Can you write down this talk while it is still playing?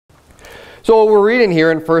So what we're reading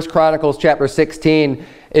here in 1 Chronicles chapter 16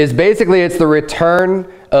 is basically it's the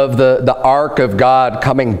return of the ark of God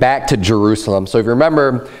coming back to Jerusalem. So if you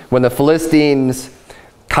remember when the Philistines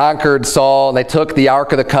conquered Saul and they took the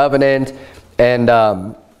Ark of the Covenant, and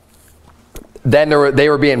then they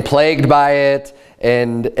were being plagued by it,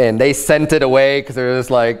 and they sent it away because they're just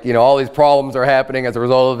like, you know, all these problems are happening as a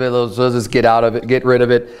result of it. Let's just get rid of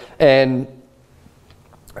it. And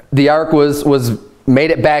the Ark was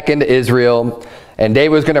made it back into Israel, and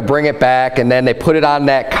David was going to bring it back, and then they put it on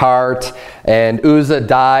that cart, and Uzzah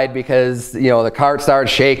died because, you know, the cart started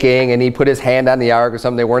shaking, and he put his hand on the ark or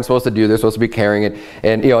something they weren't supposed to do. They're supposed to be carrying it,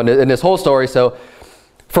 and, you know, in this whole story. So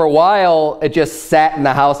for a while, it just sat in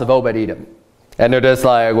the house of Obed-Edom, and they're just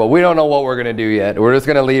like, well, we don't know what we're going to do yet. We're just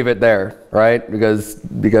going to leave it there, right? Because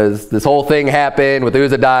this whole thing happened with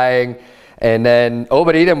Uzzah dying, and then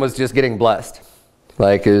Obed-Edom was just getting blessed,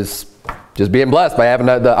 like is just being blessed by having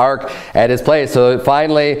the ark at his place. So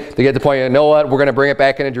finally, they get to the point, you know what, we're going to bring it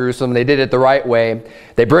back into Jerusalem. They did it the right way.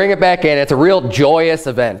 They bring it back in. It's a real joyous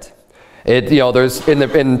event. You know, there's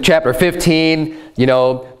in chapter 15, you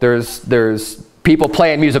know, there's people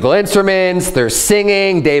playing musical instruments, there's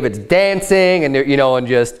singing, David's dancing, and you know, and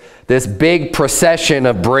just this big procession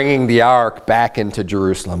of bringing the ark back into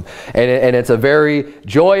Jerusalem. And it's a very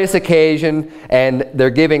joyous occasion, and they're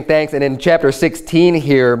giving thanks. And in chapter 16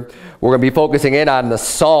 here, we're going to be focusing in on the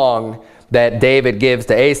song that David gives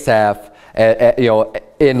to Asaph, you know,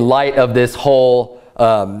 in light of this whole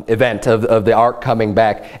event of the ark coming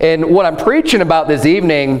back. And what I'm preaching about this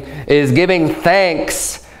evening is giving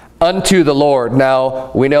thanks unto the Lord.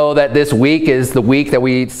 Now, we know that this week is the week that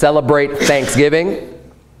we celebrate Thanksgiving.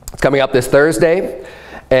 It's coming up this Thursday.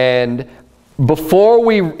 And before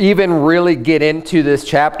we even really get into this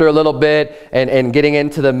chapter a little bit and getting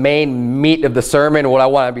into the main meat of the sermon, what I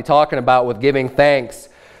want to be talking about with giving thanks,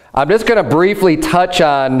 I'm just going to briefly touch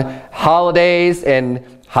on holidays and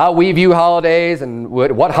how we view holidays and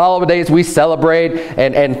what holidays we celebrate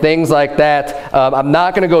and things like that. I'm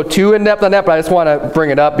not going to go too in-depth on that, but I just want to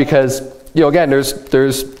bring it up because, you know, again,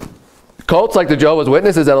 there's cults like the Jehovah's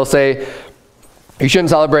Witnesses that'll say you shouldn't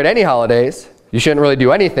celebrate any holidays. You shouldn't really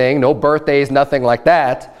do anything, no birthdays, nothing like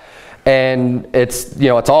that. And it's, you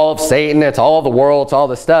know, it's all of Satan, it's all of the world, it's all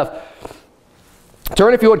this stuff.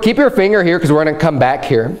 Turn, if you would, keep your finger here because we're going to come back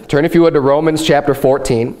here. Turn, if you would, to Romans chapter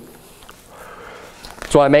 14.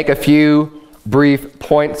 So I want to make a few brief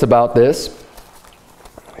points about this.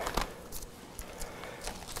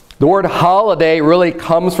 The word holiday really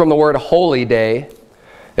comes from the word holy day.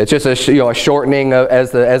 It's just a, you know, a shortening of,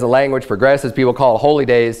 as the language progresses, people call it holy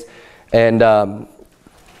days. And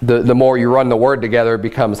the more you run the word together, it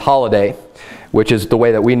becomes holiday, which is the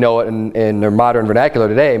way that we know it in the modern vernacular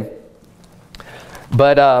today.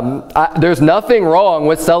 But there's nothing wrong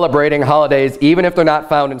with celebrating holidays, even if they're not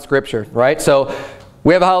found in Scripture, right? So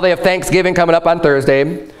we have a holiday of Thanksgiving coming up on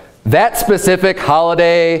Thursday. That specific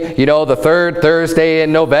holiday, you know, the third Thursday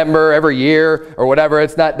in November every year or whatever,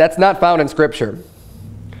 that's not found in Scripture.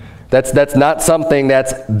 That's not something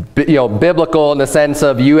that's, you know, biblical in the sense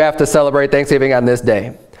of you have to celebrate Thanksgiving on this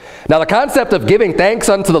day. Now, the concept of giving thanks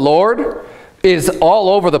unto the Lord is all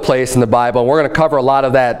over the place in the Bible, and we're going to cover a lot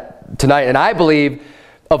of that tonight. And I believe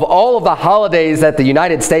of all of the holidays that the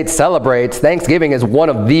United States celebrates, Thanksgiving is one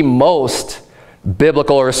of the most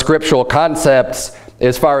biblical or scriptural concepts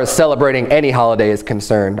as far as celebrating any holiday is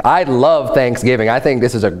concerned. I love Thanksgiving. I think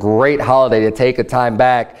this is a great holiday to take a time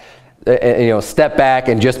back, you know, step back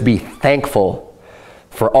and just be thankful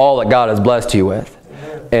for all that God has blessed you with.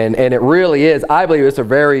 And it really is, I believe it's a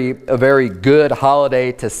very good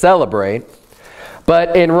holiday to celebrate.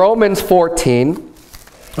 But in Romans 14,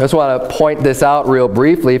 I just want to point this out real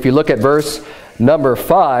briefly. If you look at verse number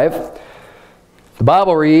 5, the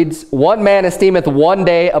Bible reads, "One man esteemeth one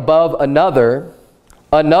day above another,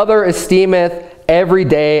 another esteemeth every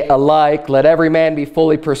day alike. Let every man be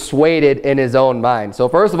fully persuaded in his own mind." So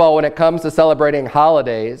first of all, when it comes to celebrating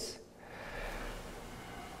holidays,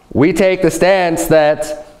 we take the stance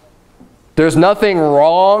that there's nothing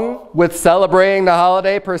wrong with celebrating the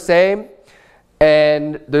holiday per se,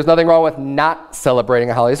 and there's nothing wrong with not celebrating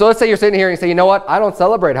a holiday. So let's say you're sitting here and you say, you know what, I don't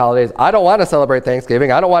celebrate holidays. I don't want to celebrate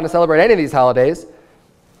Thanksgiving. I don't want to celebrate any of these holidays.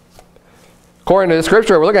 According to the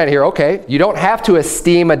scripture we're looking at here, okay, you don't have to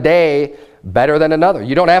esteem a day better than another.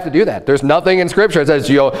 You don't have to do that. There's nothing in scripture that says,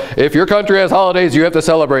 you know, if your country has holidays, you have to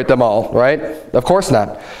celebrate them all, right? Of course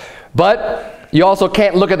not. But you also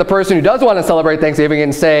can't look at the person who does want to celebrate Thanksgiving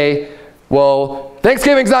and say, well,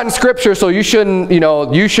 Thanksgiving's not in scripture, so you shouldn't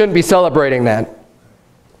be celebrating that.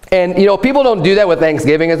 And, you know, people don't do that with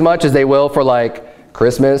Thanksgiving as much as they will for like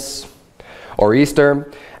Christmas or Easter.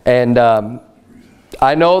 And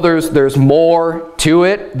I know there's more to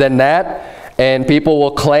it than that, and people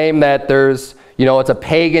will claim that there's, you know, it's a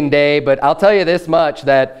pagan day, but I'll tell you this much,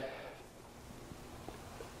 that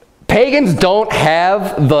pagans don't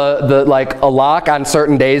have the like a lock on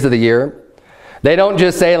certain days of the year. They don't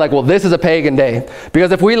just say like, well, this is a pagan day.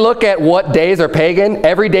 Because if we look at what days are pagan,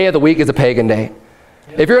 every day of the week is a pagan day.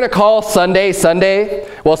 If you're going to call Sunday, Sunday,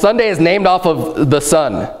 well, Sunday is named off of the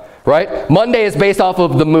sun, right? Monday is based off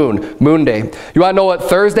of the moon, moon day. You want to know what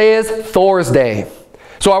Thursday is? Thor's day.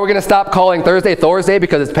 So are we going to stop calling Thursday Thor's day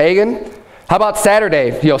because it's pagan? How about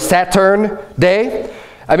Saturday, you know, Saturn day?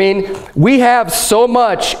 I mean, we have so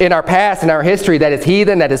much in our past, in our history, that is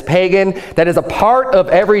heathen, that is pagan, that is a part of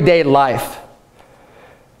everyday life.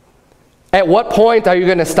 At what point are you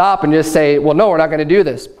going to stop and just say, well, no, we're not going to do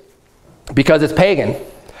this because it's pagan?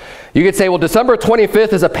 You could say, well, December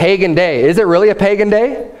 25th is a pagan day. Is it really a pagan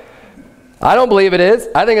day? I don't believe it is.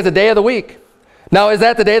 I think it's a day of the week. Now, is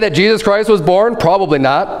that the day that Jesus Christ was born? Probably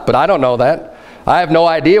not, but I don't know that. I have no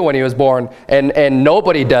idea when he was born, and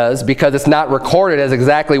nobody does, because it's not recorded as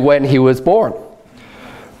exactly when he was born.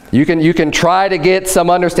 You can try to get some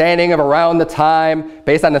understanding of around the time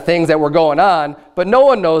based on the things that were going on, but no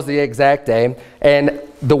one knows the exact day. And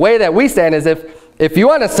the way that we stand is if you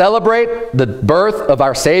want to celebrate the birth of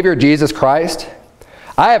our Savior Jesus Christ,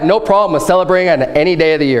 I have no problem with celebrating on any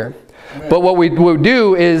day of the year. Amen. But what we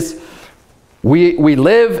do is we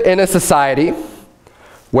live in a society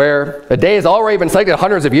where a day has already been selected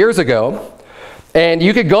hundreds of years ago. And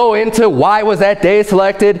you could go into why was that day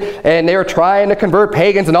selected, and they were trying to convert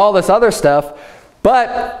pagans and all this other stuff.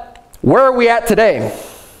 But where are we at today?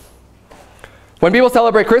 When people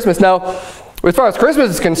celebrate Christmas, now, as far as Christmas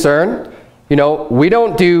is concerned, you know, we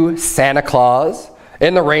don't do Santa Claus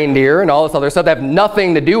and the reindeer and all this other stuff that have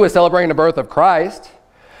nothing to do with celebrating the birth of Christ.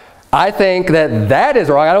 I think that is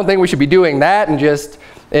wrong. I don't think we should be doing that and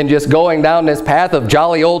just going down this path of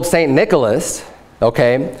jolly old St. Nicholas,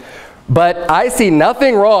 okay? But I see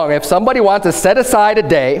nothing wrong if somebody wants to set aside a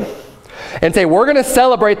day and say, we're going to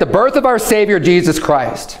celebrate the birth of our Savior, Jesus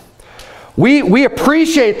Christ. We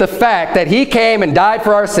appreciate the fact that he came and died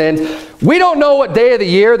for our sins. We don't know what day of the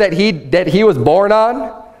year that he was born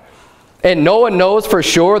on, and no one knows for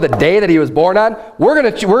sure the day that he was born on. We're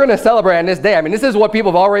going to celebrate on this day. I mean, this is what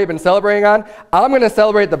people have already been celebrating on. I'm going to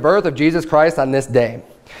celebrate the birth of Jesus Christ on this day.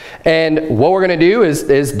 And what we're going to do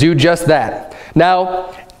is do just that.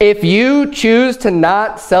 Now, if you choose to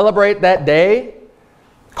not celebrate that day,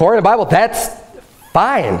 according to the Bible, that's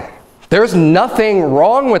fine. There's nothing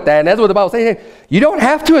wrong with that. And that's what the Bible says. You don't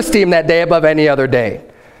have to esteem that day above any other day.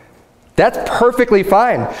 That's perfectly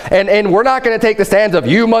fine. And we're not going to take the stance of,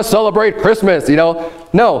 you must celebrate Christmas, you know.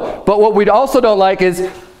 No. But what we also don't like is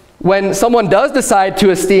when someone does decide to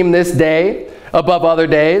esteem this day above other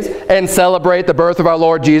days and celebrate the birth of our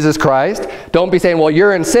Lord Jesus Christ, don't be saying, well,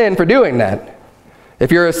 you're in sin for doing that.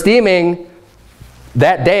 If you're esteeming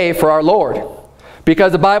that day for our Lord.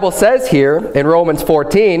 Because the Bible says here in Romans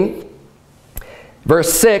 14,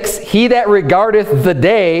 verse 6, he that regardeth the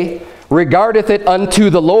day regardeth it unto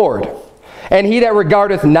the Lord. And he that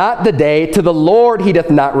regardeth not the day, to the Lord he doth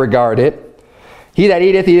not regard it. He that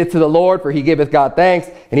eateth, eateth to the Lord, for he giveth God thanks.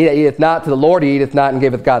 And he that eateth not to the Lord, he eateth not and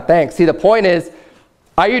giveth God thanks. See, the point is,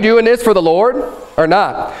 are you doing this for the Lord or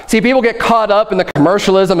not? See, people get caught up in the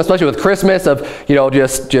commercialism, especially with Christmas, of, you know,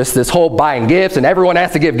 just this whole buying gifts, and everyone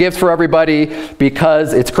has to give gifts for everybody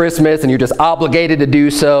because it's Christmas and you're just obligated to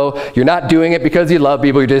do so. You're not doing it because you love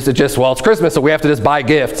people. It's just, well, it's Christmas, so we have to just buy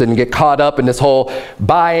gifts, and get caught up in this whole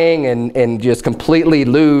buying and just completely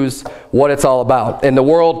lose what it's all about. And the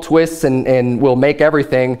world twists and will make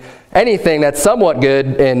anything that's somewhat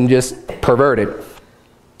good and just pervert it.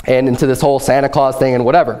 And into this whole Santa Claus thing and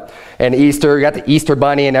whatever. And Easter, you got the Easter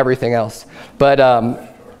bunny and everything else. But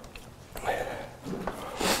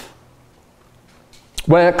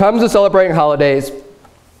when it comes to celebrating holidays,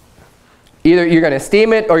 either you're going to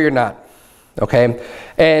esteem it or you're not. Okay?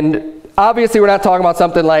 And obviously we're not talking about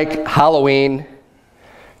something like Halloween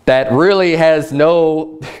that really has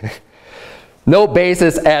no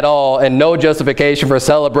basis at all and no justification for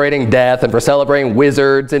celebrating death and for celebrating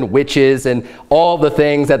wizards and witches and all the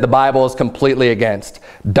things that the Bible is completely against.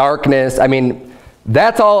 Darkness, I mean,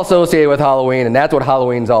 that's all associated with Halloween, and that's what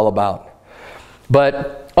Halloween's all about.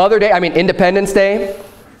 But other day, I mean, Independence Day,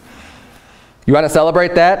 you want to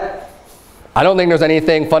celebrate that? I don't think there's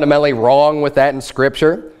anything fundamentally wrong with that in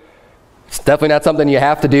Scripture. It's definitely not something you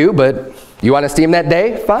have to do, but you want to esteem that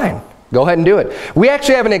day? Fine. Go ahead and do it. We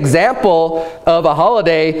actually have an example of a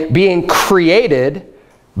holiday being created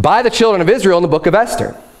by the children of Israel in the book of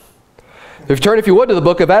Esther. If you turn, if you would, to the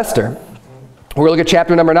book of Esther. We're going to look at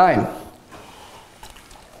chapter number 9.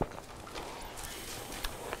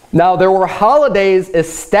 Now there were holidays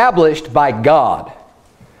established by God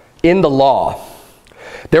in the law.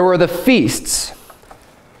 There were the feasts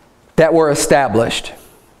that were established,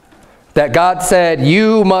 that God said,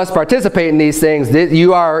 you must participate in these things.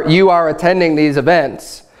 You are attending these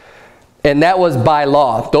events. And that was by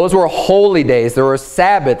law. Those were holy days. There were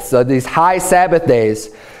Sabbaths, these high Sabbath days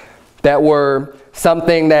that were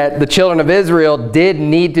something that the children of Israel did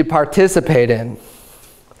need to participate in.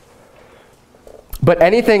 But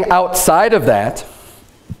anything outside of that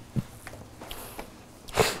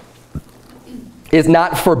is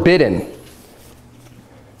not forbidden.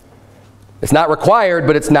 It's not required,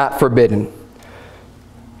 but it's not forbidden.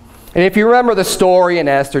 And if you remember the story in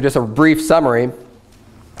Esther, just a brief summary,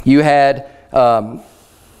 you had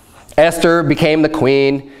Esther became the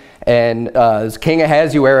queen, and King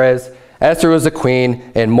Ahasuerus. Esther was the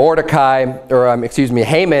queen, and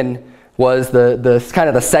Haman was the kind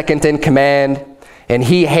of the second in command. And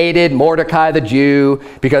he hated Mordecai the Jew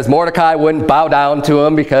because Mordecai wouldn't bow down to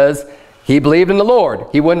him because he believed in the Lord.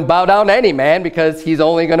 He wouldn't bow down to any man because he's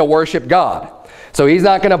only going to worship God. So he's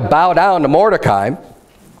not going to bow down to Mordecai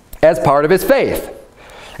as part of his faith,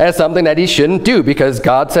 as something that he shouldn't do because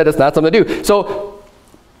God said it's not something to do. So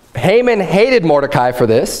Haman hated Mordecai for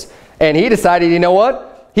this, and he decided, you know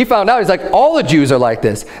what? He found out, he's like, all the Jews are like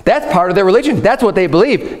this. That's part of their religion. That's what they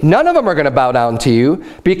believe. None of them are going to bow down to you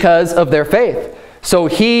because of their faith. So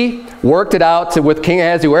he worked it out with King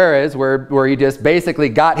Ahasuerus, where he just basically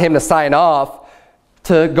got him to sign off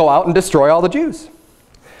to go out and destroy all the Jews.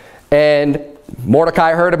 And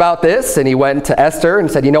Mordecai heard about this, and he went to Esther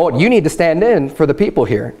and said, you know what, you need to stand in for the people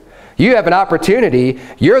here. You have an opportunity.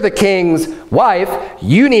 You're the king's wife.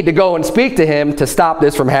 You need to go and speak to him to stop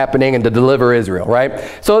this from happening and to deliver Israel, right?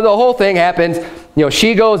 So the whole thing happens. You know,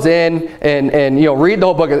 she goes in and you know, read the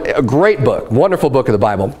whole book. A great book, wonderful book of the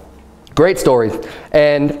Bible. Great story.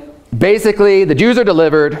 And basically, the Jews are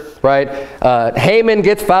delivered, right? Haman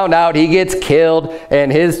gets found out. He gets killed,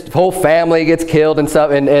 and his whole family gets killed and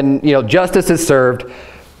stuff, and you know, justice is served.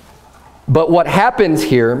 But what happens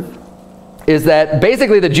here is that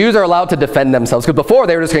basically the Jews are allowed to defend themselves, because before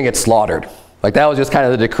they were just going to get slaughtered. Like, that was just kind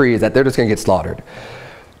of the decree, is that they're just going to get slaughtered.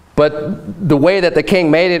 But the way that the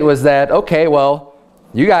king made it was that, okay, well,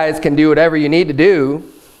 you guys can do whatever you need to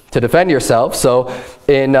do to defend yourself. So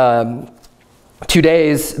in 2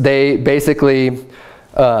 days, they basically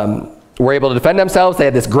were able to defend themselves. They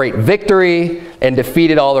had this great victory and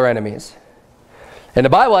defeated all their enemies. And the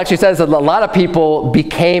Bible actually says that a lot of people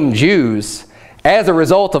became Jews as a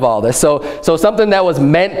result of all this. So something that was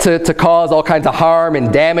meant to cause all kinds of harm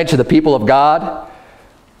and damage to the people of God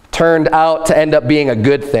turned out to end up being a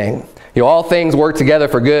good thing. You know, all things work together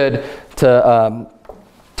for good to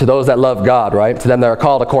those that love God, right? To them that are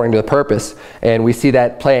called according to the purpose. And we see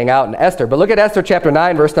that playing out in Esther. But look at Esther chapter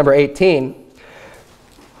 9, verse number 18.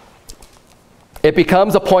 It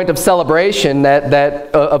becomes a point of celebration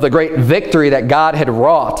of the great victory that God had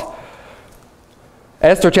wrought.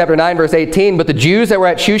 Esther chapter 9, verse 18, but the Jews that were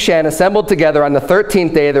at Shushan assembled together on the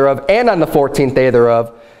 13th day thereof, and on the 14th day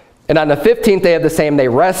thereof, and on the 15th day of the same they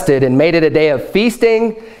rested, and made it a day of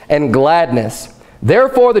feasting and gladness.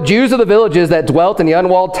 Therefore the Jews of the villages that dwelt in the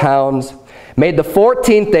unwalled towns made the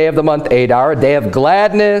 14th day of the month Adar a day of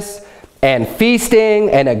gladness and feasting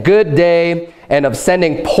and a good day, and of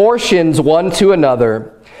sending portions one to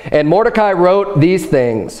another. And Mordecai wrote these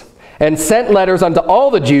things, and sent letters unto all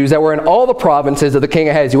the Jews that were in all the provinces of the king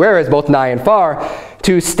Ahasuerus, both nigh and far,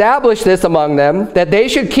 to establish this among them, that they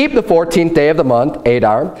should keep the 14th day of the month,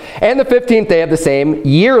 Adar, and the 15th day of the same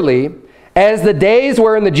yearly, as the days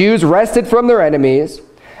wherein the Jews rested from their enemies,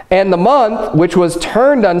 and the month which was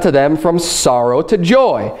turned unto them from sorrow to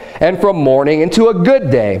joy, and from mourning into a good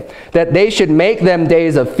day, that they should make them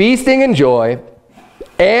days of feasting and joy,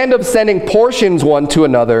 and of sending portions one to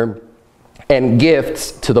another, and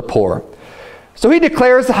gifts to the poor. So he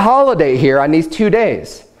declares a holiday here on these 2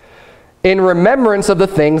 days in remembrance of the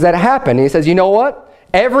things that happened. He says, you know what?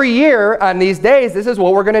 Every year on these days, this is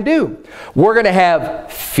what we're going to do. We're going to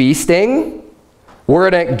have feasting. We're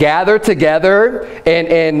going to gather together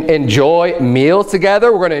and enjoy meals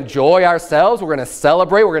together. We're going to enjoy ourselves. We're going to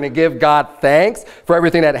celebrate. We're going to give God thanks for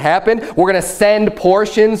everything that happened. We're going to send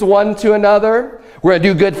portions one to another. We're going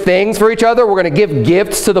to do good things for each other. We're going to give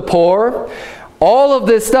gifts to the poor. All of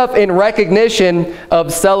this stuff in recognition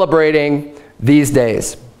of celebrating these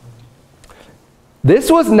days.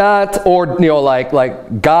 This was not,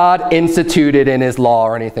 like God instituted in his law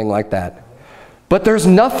or anything like that. But there's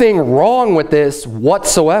nothing wrong with this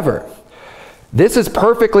whatsoever. This is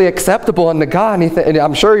perfectly acceptable unto God. And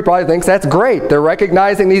I'm sure he probably thinks that's great. They're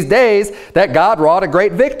recognizing these days that God wrought a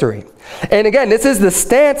great victory. And again, this is the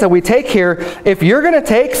stance that we take here. If you're going to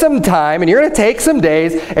take some time and you're going to take some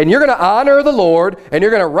days and you're going to honor the Lord and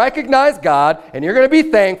you're going to recognize God and you're going to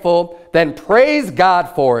be thankful, then praise God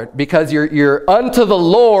for it, because you're unto the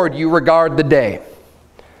Lord you regard the day.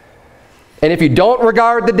 And if you don't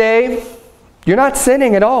regard the day, you're not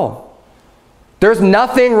sinning at all. There's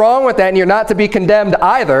nothing wrong with that, and you're not to be condemned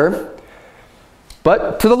either.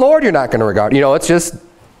 But to the Lord, you're not going to regard. It's just,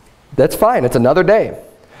 that's fine. It's another day.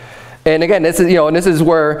 And again, this is, and this is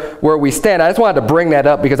where we stand. I just wanted to bring that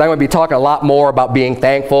up because I'm going to be talking a lot more about being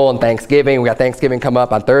thankful and Thanksgiving. We got Thanksgiving coming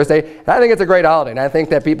up on Thursday. And I think it's a great holiday, and I think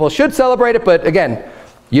that people should celebrate it. But again,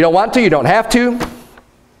 you don't want to, you don't have to.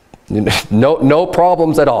 No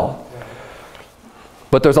problems at all.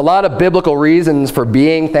 But there's a lot of biblical reasons for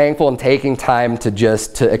being thankful and taking time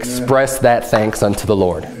to express that thanks unto the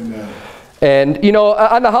Lord. Amen. And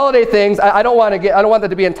on the holiday things, I don't want that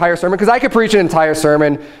to be an entire sermon, because I could preach an entire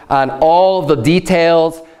sermon on all the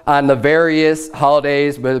details on the various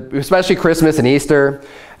holidays, but especially Christmas and Easter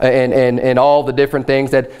and all the different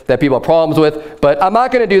things that people have problems with. But I'm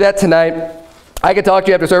not going to do that tonight. I could talk to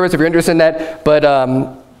you after service if you're interested in that. But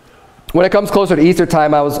when it comes closer to Easter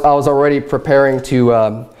time, I was already preparing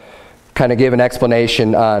to kind of give an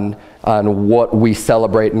explanation on what we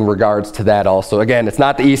celebrate in regards to that also. Again, it's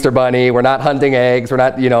not the Easter Bunny. We're not hunting eggs. We're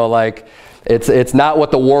not, it's not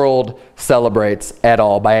what the world celebrates at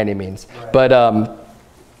all by any means. Right. But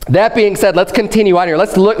that being said, let's continue on here.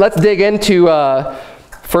 Let's dig into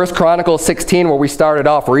 1 Chronicles 16, where we started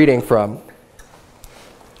off reading from.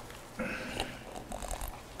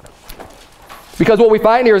 Because what we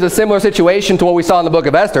find here is a similar situation to what we saw in the book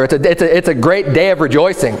of Esther. It's a great day of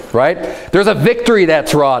rejoicing, right? There's a victory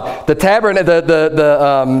that's wrought. The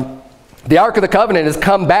Ark of the Covenant has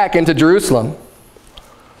come back into Jerusalem.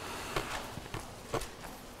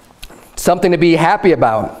 Something to be happy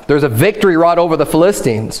about. There's a victory wrought over the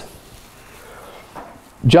Philistines.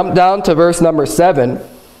 Jump down to verse number 7.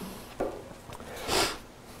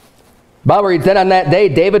 Bible reads, "Then on that day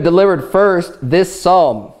David delivered first this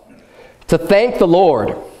psalm, to thank the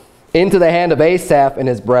Lord, into the hand of Asaph and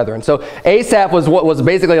his brethren." So Asaph was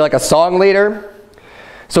basically like a song leader.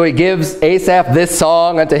 So he gives Asaph this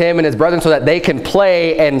song unto him and his brethren so that they can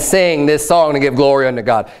play and sing this song to give glory unto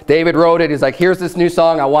God. David wrote it. He's like, here's this new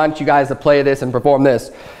song. I want you guys to play this and perform this.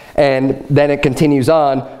 And then it continues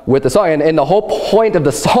on with the song. And the whole point of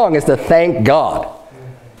the song is to thank God.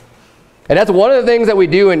 And that's one of the things that we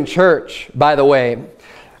do in church, by the way.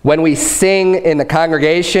 When we sing in the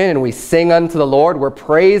congregation and we sing unto the Lord, we're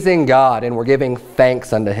praising God and we're giving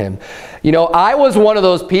thanks unto Him. I was one of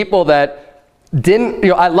those people that didn't,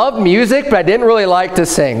 I love music, but I didn't really like to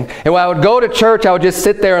sing. And when I would go to church, I would just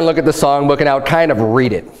sit there and look at the songbook and I would kind of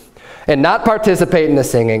read it and not participate in the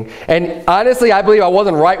singing. And honestly, I believe I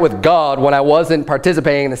wasn't right with God when I wasn't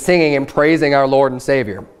participating in the singing and praising our Lord and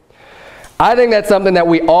Savior. I think that's something that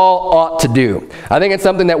we all ought to do. I think it's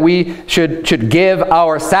something that we should give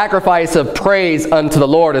our sacrifice of praise unto the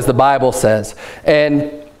Lord, as the Bible says.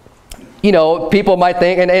 And, people might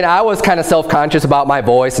think, and I was kind of self-conscious about my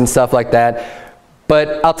voice and stuff like that.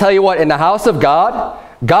 But I'll tell you what, in the house of God,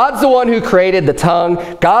 God's the one who created the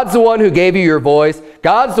tongue. God's the one who gave you your voice.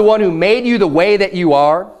 God's the one who made you the way that you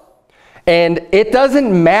are. And it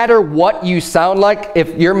doesn't matter what you sound like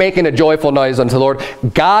if you're making a joyful noise unto the Lord.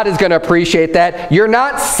 God is going to appreciate that. You're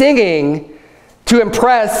not singing to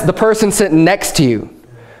impress the person sitting next to you.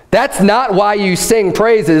 That's not why you sing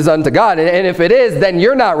praises unto God. And if it is, then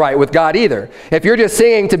you're not right with God either. If you're just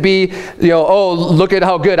singing to be, oh, look at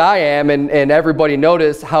how good I am, and everybody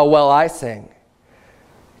notice how well I sing.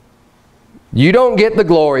 You don't get the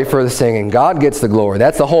glory for the singing. God gets the glory.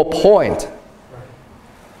 That's the whole point.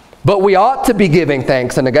 But we ought to be giving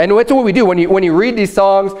thanks unto God. And that's what we do. When you read these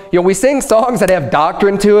songs, we sing songs that have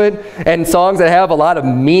doctrine to it and songs that have a lot of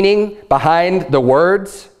meaning behind the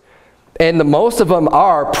words. And the most of them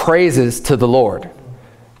are praises to the Lord.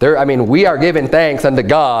 We are giving thanks unto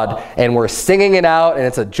God, and we're singing it out, and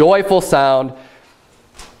it's a joyful sound.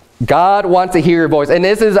 God wants to hear your voice. And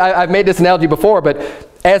I've made this analogy before, but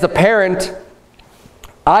as a parent,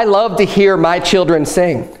 I love to hear my children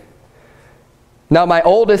sing. Now, my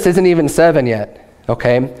oldest isn't even 7 yet,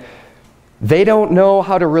 okay? They don't know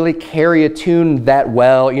how to really carry a tune that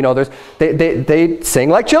well. They sing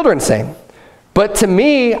like children sing. But to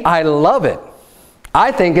me, I love it.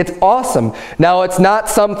 I think it's awesome. Now, it's not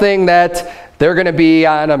something that they're going to be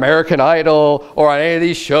on American Idol or on any of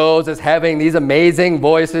these shows as having these amazing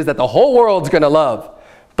voices that the whole world's going to love.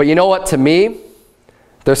 But you know what? To me,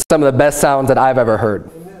 They're some of the best sounds that I've ever heard.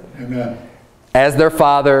 Amen. As their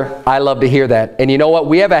Father, I love to hear that. And you know what?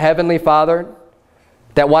 We have a Heavenly Father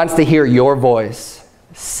that wants to hear your voice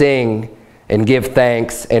sing and give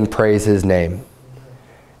thanks and praise His name.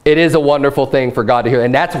 It is a wonderful thing for God to hear,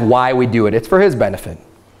 and that's why we do it. It's for His benefit.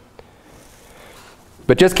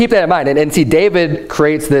 But just keep that in mind. And see, David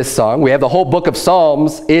creates this song. We have the whole book of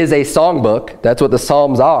Psalms is a songbook. That's what the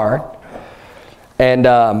Psalms are. And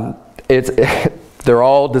they're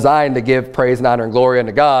all designed to give praise and honor and glory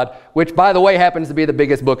unto God, which, by the way, happens to be the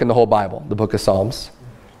biggest book in the whole Bible, the book of Psalms.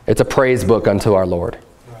 It's a praise book unto our Lord.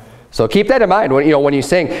 So keep that in mind when you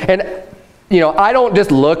sing. And I don't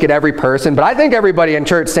just look at every person, but I think everybody in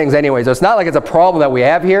church sings anyway. So it's not like it's a problem that we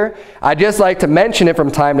have here. I just like to mention it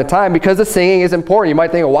from time to time because the singing is important. You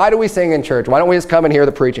might think, why do we sing in church? Why don't we just come and hear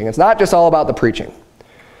the preaching? It's not just all about the preaching.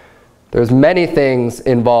 There's many things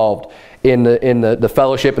involved in the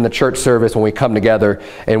fellowship and the church service when we come together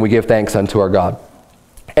and we give thanks unto our God.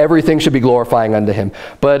 Everything should be glorifying unto Him.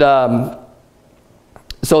 But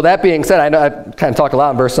so that being said, I know I kind of talked a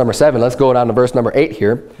lot in verse number 7. Let's go down to verse number 8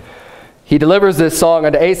 here. He delivers this song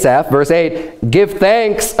unto Asaph, verse 8, give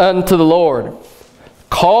thanks unto the Lord.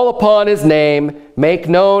 Call upon His name, make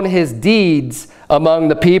known His deeds among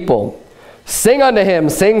the people. Sing unto Him,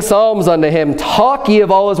 sing psalms unto Him, talk ye of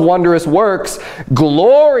all His wondrous works,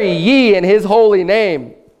 glory ye in His holy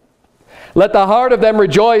name. Let the heart of them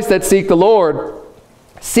rejoice that seek the Lord.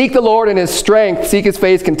 Seek the Lord in His strength, seek His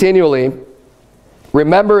face continually.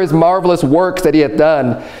 Remember His marvelous works that He hath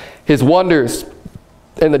done, His wonders,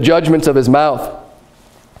 and the judgments of His mouth.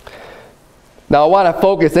 Now I want to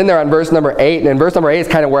focus in there on verse number 8, and verse number 8 is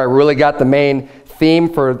kind of where I really got the main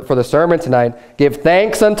theme for the sermon tonight. Give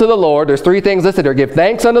thanks unto the Lord. There's 3 things listed here. Give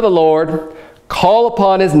thanks unto the Lord, call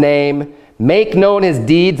upon His name, make known His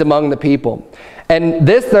deeds among the people. And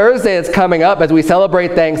this Thursday that's coming up, as we celebrate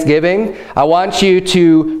Thanksgiving, I want you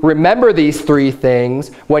to remember these 3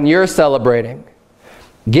 things when you're celebrating.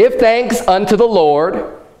 Give thanks unto the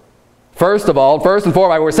Lord. First of all, first and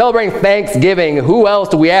foremost, we're celebrating Thanksgiving. Who else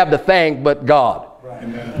do we have to thank but God?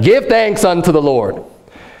 Right. Give thanks unto the Lord.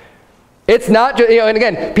 It's not just, and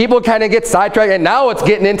again, people kind of get sidetracked, and now it's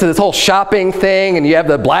getting into this whole shopping thing, and you have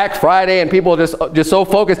the Black Friday, and people are just so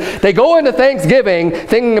focused. They go into Thanksgiving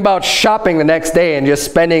thinking about shopping the next day and just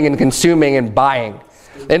spending and consuming and buying,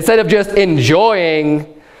 instead of just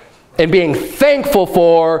enjoying and being thankful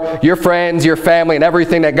for your friends, your family, and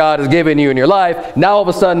everything that God has given you in your life. Now all of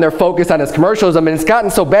a sudden they're focused on His commercialism, and it's gotten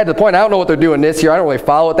so bad to the point, I don't know what they're doing this year. I don't really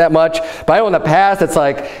follow it that much. But I know in the past it's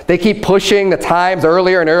like they keep pushing the times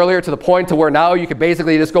earlier and earlier to the point to where now you could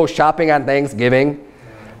basically just go shopping on Thanksgiving,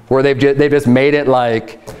 where they've just made it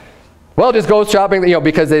like, well, just go shopping,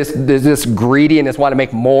 because there's this greedy and just want to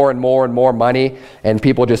make more and more and more money, and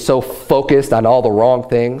people just so focused on all the wrong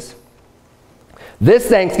things. This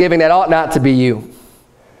Thanksgiving, that ought not to be you.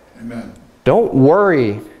 Amen. Don't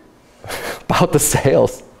worry about the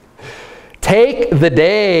sales. Take the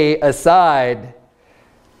day aside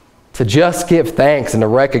to just give thanks and to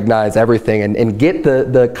recognize everything and get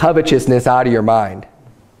the covetousness out of your mind.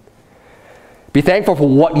 Be thankful for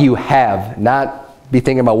what you have, not be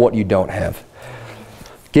thinking about what you don't have.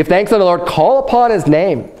 Give thanks unto the Lord. Call upon His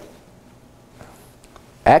name.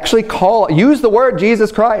 Actually use the word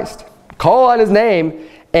Jesus Christ. Call on His name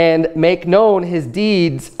and make known His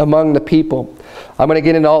deeds among the people. I'm going to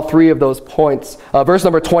get into all 3 of those points. Verse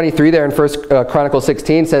number 23 there in 1 Chronicles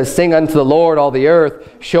 16 says, sing unto the Lord all the earth,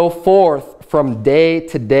 show forth from day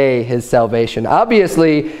to day His salvation.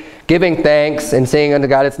 Obviously, giving thanks and singing unto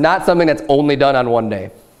God, it's not something that's only done on one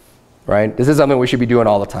day. Right? This is something we should be doing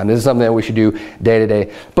all the time. This is something that we should do day to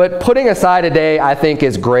day. But putting aside a day, I think,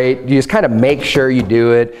 is great. You just kind of make sure you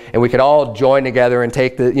do it, and we could all join together and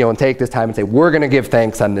take this time and say, we're going to give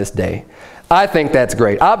thanks on this day. I think that's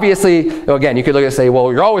great. Obviously, again, you could look and say,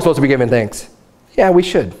 well, you're always supposed to be giving thanks. Yeah, we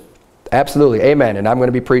should. Absolutely. Amen. And I'm going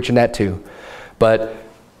to be preaching that too. But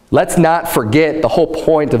let's not forget the whole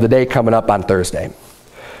point of the day coming up on Thursday.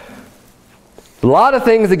 A lot of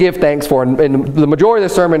things to give thanks for, and the majority of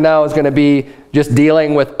the sermon now is going to be just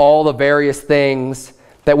dealing with all the various things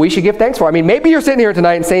that we should give thanks for. I mean, maybe you're sitting here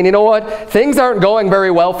tonight and saying, you know what, things aren't going very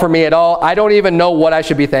well for me at all. I don't even know what I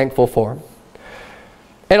should be thankful for.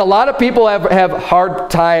 And a lot of people have hard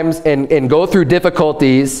times and go through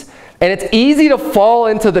difficulties, and it's easy to fall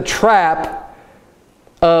into the trap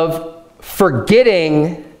of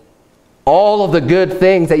forgetting all of the good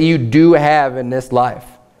things that you do have in this life.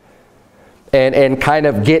 And kind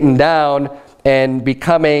of getting down and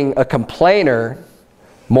becoming a complainer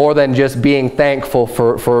more than just being thankful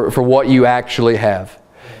for what you actually have.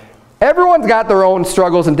 Everyone's got their own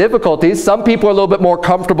struggles and difficulties. Some people are a little bit more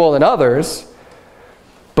comfortable than others.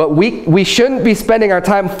 But we shouldn't be spending our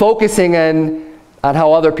time focusing on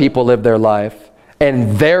how other people live their life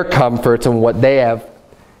and their comforts and what they have.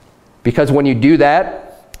 Because when you do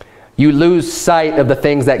that, you lose sight of the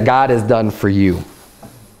things that God has done for you.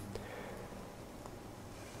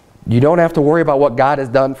 You don't have to worry about what God has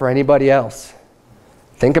done for anybody else.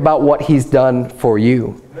 Think about what He's done for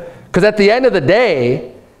you. Because at the end of the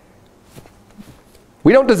day,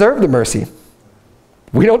 we don't deserve the mercy.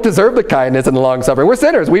 We don't deserve the kindness and the long-suffering. We're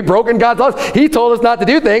sinners. We've broken God's laws. He told us not to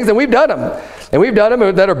do things, and we've done them. And we've done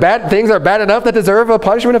them that are bad. Things that are bad enough that deserve a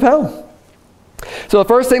punishment of hell. So the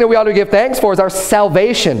first thing that we ought to give thanks for is our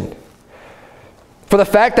salvation. For the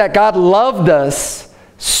fact that God loved us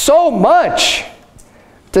so much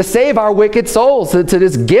to save our wicked souls, to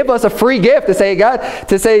just give us a free gift, to say, God,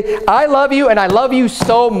 to say, I love you and I love you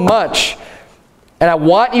so much. And I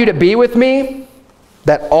want you to be with me,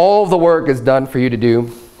 that all the work is done for you to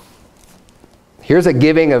do. Here's a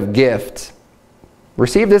giving of gift.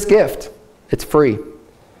 Receive this gift. It's free.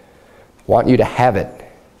 Want you to have it.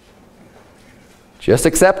 Just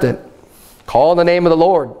accept it. Call on the name of the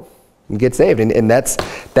Lord and get saved. And that's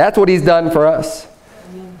what He's done for us.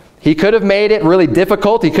 He could have made it really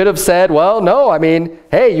difficult. He could have said, well, no, I mean,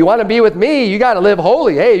 hey, you want to be with me, you got to live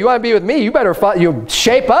holy. Hey, you want to be with me, you better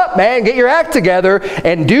shape up, man, get your act together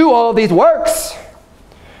and do all of these works.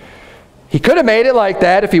 He could have made it like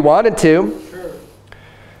that if He wanted to. Sure.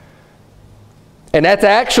 And that's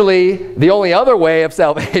actually the only other way of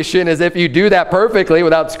salvation, is if you do that perfectly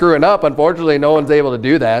without screwing up. Unfortunately, no one's able to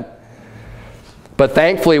do that. But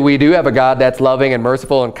thankfully, we do have a God that's loving and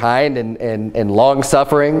merciful and kind and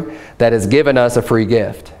long-suffering, that has given us a free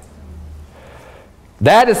gift.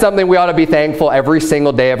 That is something we ought to be thankful every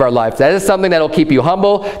single day of our life. That is something that will keep you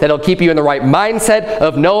humble, that will keep you in the right mindset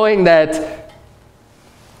of knowing that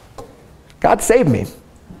God saved me.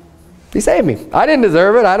 He saved me. I didn't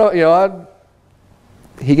deserve it.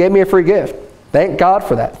 He gave me a free gift. Thank God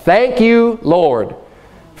for that. Thank you, Lord,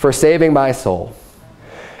 for saving my soul.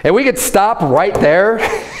 And we could stop right there,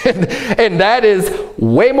 and that is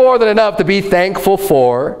way more than enough to be thankful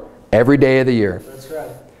for every day of the year. That's right.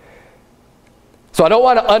 So I don't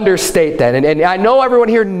want to understate that. And I know everyone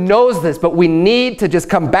here knows this, but we need to just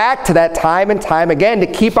come back to that time and time again to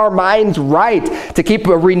keep our minds right, to keep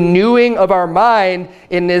a renewing of our mind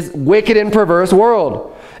in this wicked and perverse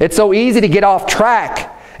world. It's so easy to get off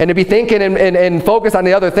track and to be thinking and focus on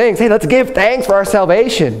the other things. Hey, let's give thanks for our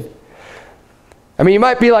salvation. I mean, you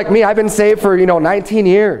might be like me. I've been saved for, 19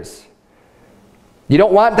 years. You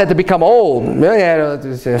don't want that to become old. Yeah,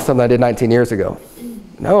 it's something I did 19 years ago.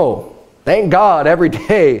 No. Thank God every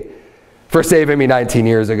day for saving me 19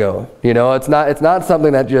 years ago. It's not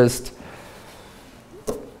something that just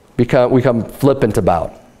we become flippant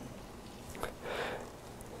about.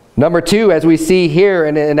 Number two, as we see here,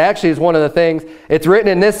 and actually is one of the things, it's written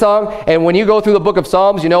in this song, and when you go through the book of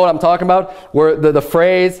Psalms, you know what I'm talking about, where the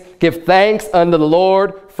phrase, give thanks unto the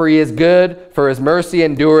Lord, for He is good, for His mercy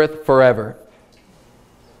endureth forever.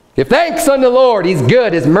 Give thanks unto the Lord, He's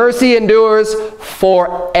good, His mercy endures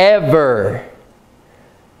forever.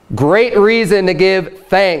 Great reason to give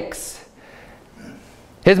thanks.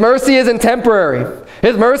 His mercy isn't temporary.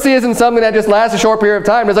 His mercy isn't something that just lasts a short period of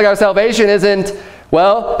time. It's like our salvation isn't,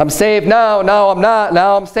 well, I'm saved now, now I'm not,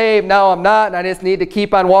 now I'm saved, now I'm not, and I just need to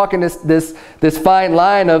keep on walking this fine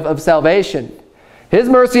line of salvation. His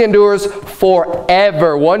mercy endures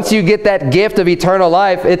forever. Once you get that gift of eternal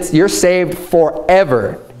life, you're saved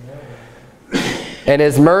forever. And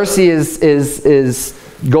His mercy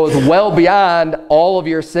goes well beyond all of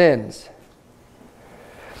your sins.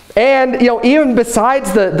 And even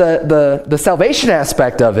besides the salvation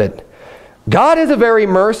aspect of it, God is a very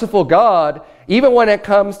merciful God, even when it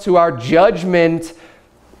comes to our judgment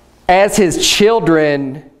as His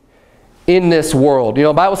children in this world.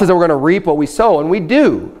 The Bible says that we're going to reap what we sow, and we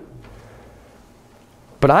do.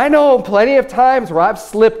 But I know plenty of times where I've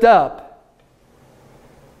slipped up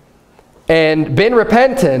and been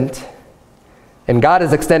repentant, and God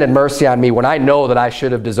has extended mercy on me when I know that I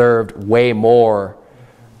should have deserved way more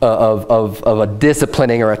of a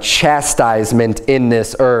disciplining or a chastisement in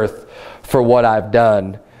this earth for what I've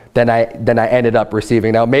done than I ended up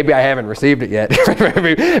receiving. Now, maybe I haven't received it yet.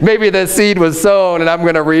 maybe the seed was sown and I'm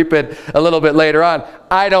going to reap it a little bit later on.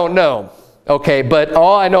 I don't know. Okay, but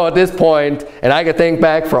all I know at this point, and I can think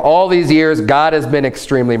back for all these years, God has been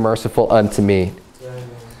extremely merciful unto me.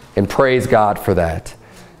 And praise God for that.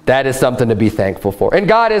 That is something to be thankful for. And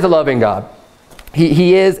God is a loving God.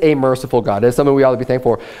 He is a merciful God. That's something we ought to be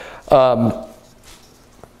thankful for.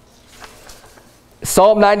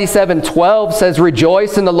 Psalm 97:12 says,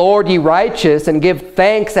 "Rejoice in the Lord, ye righteous, and give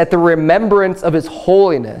thanks at the remembrance of his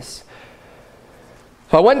holiness."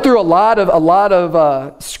 So I went through a lot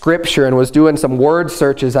of scripture and was doing some word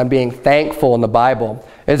searches on being thankful in the Bible.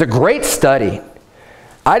 It's a great study.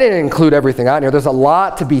 I didn't include everything on here. There's a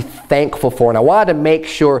lot to be thankful for, and I wanted to make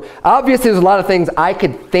sure. Obviously, there's a lot of things I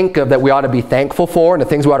could think of that we ought to be thankful for and the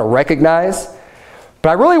things we ought to recognize. But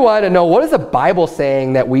I really wanted to know, what is the Bible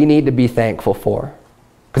saying that we need to be thankful for?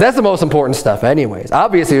 Because that's the most important stuff anyways.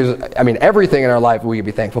 Obviously, everything in our life we can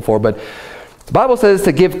be thankful for, but the Bible says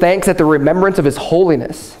to give thanks at the remembrance of his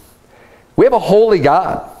holiness. We have a holy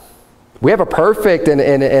God. We have a perfect and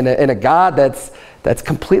a God that's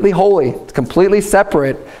completely holy. It's completely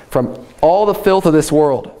separate from all the filth of this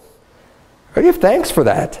world. I give thanks for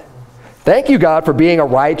that. Thank you, God, for being a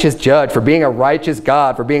righteous judge, for being a righteous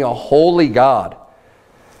God, for being a holy God.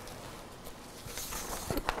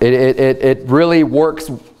 It really works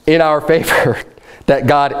in our favor that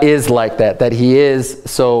God is like that he is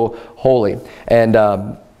so holy. And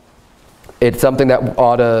it's something that we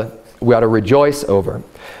ought to rejoice over.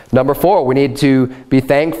 Number 4, we need to be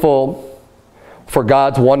thankful for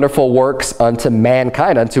God's wonderful works unto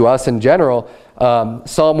mankind, unto us in general.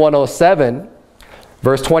 Psalm 107,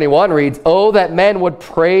 verse 21 reads, "Oh, that men would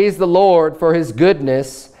praise the Lord for his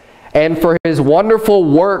goodness and for his wonderful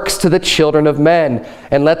works to the children of men,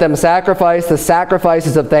 and let them sacrifice the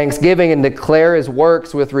sacrifices of thanksgiving and declare his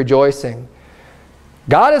works with rejoicing."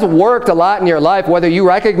 God has worked a lot in your life, whether you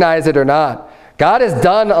recognize it or not. God has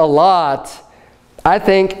done a lot, I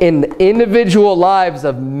think, in the individual lives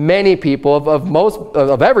of many people,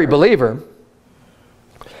 of every believer.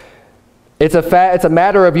 It's a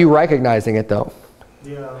matter of you recognizing it, though.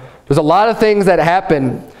 Yeah. There's a lot of things that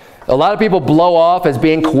happen. A lot of people blow off as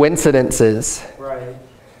being coincidences. Right.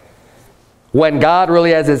 When God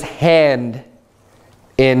really has his hand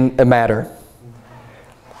in a matter.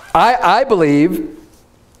 I believe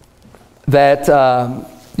that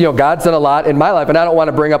God's done a lot in my life, and I don't want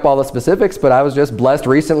to bring up all the specifics, but I was just blessed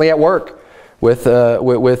recently at work with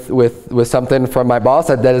something from my boss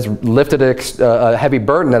that has lifted a heavy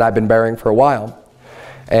burden that I've been bearing for a while,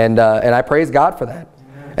 and I praise God for that.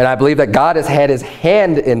 And I believe that God has had his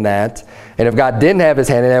hand in that. And if God didn't have his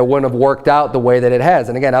hand in it, it wouldn't have worked out the way that it has.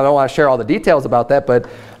 And again, I don't want to share all the details about that, but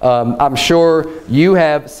I'm sure you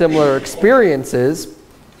have similar experiences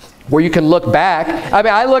where you can look back.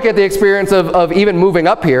 I look at the experience of even moving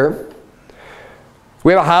up here.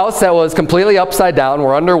 We have a house that was completely upside down.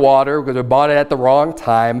 We're underwater because we bought it at the wrong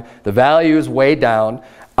time. The value is way down.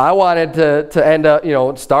 I wanted to end up,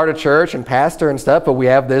 start a church and pastor and stuff, but we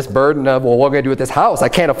have this burden of, well, what are we going to do with this house? I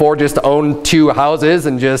can't afford just to own 2 houses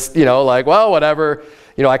and just, whatever.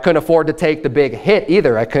 I couldn't afford to take the big hit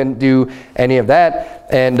either. I couldn't do any of that.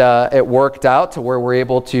 And it worked out to where we're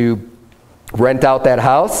able to rent out that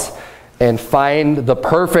house and find the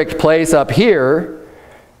perfect place up here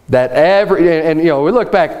that we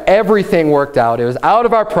look back, everything worked out. It was out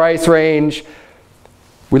of our price range.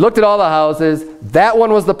 We looked at all the houses. That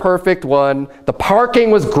one was the perfect one. The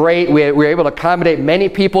parking was great. We were able to accommodate many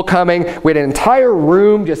people coming. We had an entire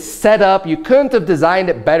room just set up. You couldn't have designed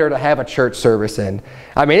it better to have a church service in.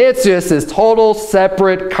 It's just this total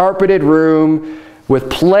separate carpeted room with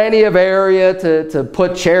plenty of area to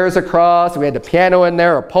put chairs across. We had the piano in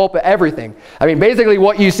there, a pulpit, everything. Basically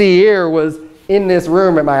what you see here was in this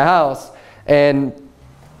room at my house. And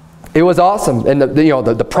it was awesome. And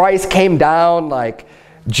the price came down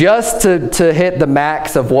just to hit the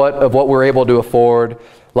max of what we're able to afford,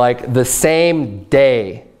 the same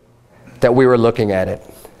day that we were looking at it.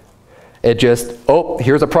 It just,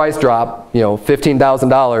 here's a price drop,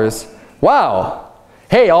 $15,000. Wow.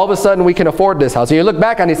 Hey, all of a sudden we can afford this house. And you look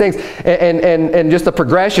back on these things and just the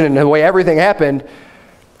progression and the way everything happened,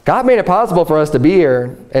 God made it possible for us to be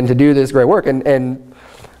here and to do this great work. And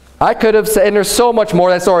I could have said, and there's so much more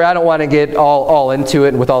to that story. I don't want to get all into it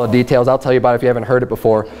and with all the details. I'll tell you about it if you haven't heard it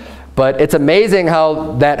before. But it's amazing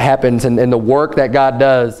how that happens and the work that God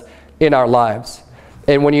does in our lives.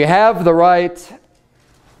 And when you have the right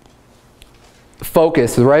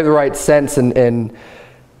focus, the right sense and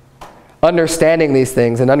understanding these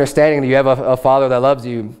things and understanding that you have a Father that loves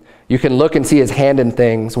you, you can look and see his hand in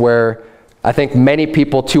things where I think many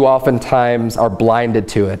people too often times are blinded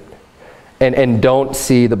to it. And don't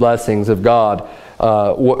see the blessings of God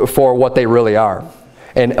for what they really are.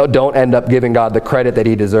 And don't end up giving God the credit that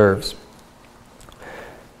he deserves.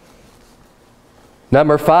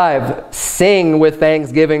 Number 5, sing with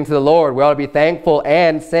thanksgiving to the Lord. We ought to be thankful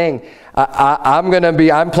and sing.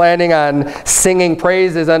 I'm planning on singing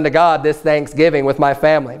praises unto God this Thanksgiving with my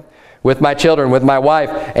family. with my children, with my wife,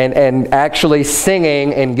 and actually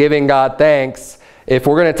singing and giving God thanks. If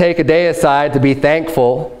we're going to take a day aside to be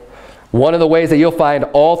thankful, one of the ways that you'll find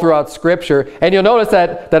all throughout Scripture, and you'll notice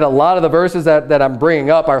that a lot of the verses that I'm bringing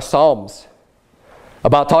up are Psalms,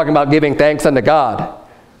 about talking about giving thanks unto God.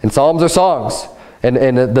 And Psalms are songs.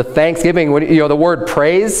 And the thanksgiving, when, the word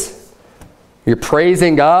praise, you're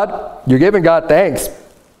praising God, you're giving God thanks.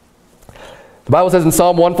 The Bible says in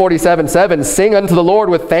Psalm 147:7, sing unto the Lord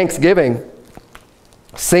with thanksgiving.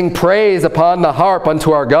 Sing praise upon the harp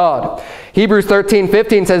unto our God. Hebrews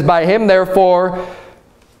 13:15 says, by him therefore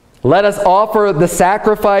let us offer the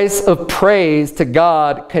sacrifice of praise to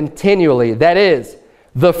God continually. That is,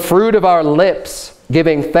 the fruit of our lips,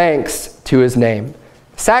 giving thanks to his name.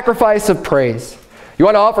 Sacrifice of praise. You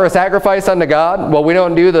want to offer a sacrifice unto God? Well, we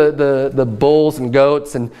don't do the bulls and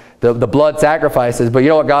goats and the blood sacrifices, but you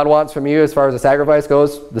know what God wants from you as far as the sacrifice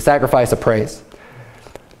goes? The sacrifice of praise.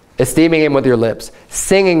 Esteeming him with your lips,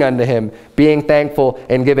 singing unto him, being thankful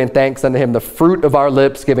and giving thanks unto him, the fruit of our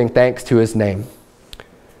lips, giving thanks to his name.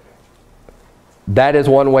 That is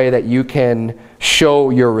one way that you can show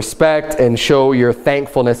your respect and show your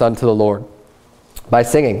thankfulness unto the Lord, by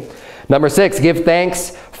singing. Number 6, give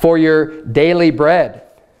thanks for your daily bread,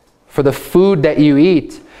 for the food that you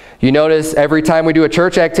eat. You notice every time we do a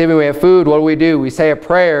church activity, we have food, what do? We say a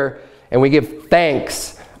prayer and we give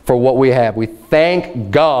thanks for what we have. We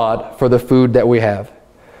thank God for the food that we have.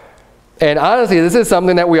 And honestly, this is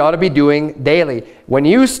something that we ought to be doing daily. When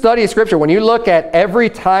you study Scripture, when you look at every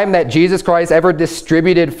time that Jesus Christ ever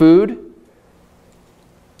distributed food,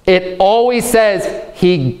 it always says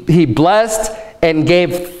he blessed and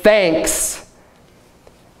gave thanks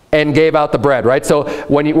and gave out the bread, right? So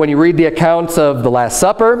when you read the accounts of the Last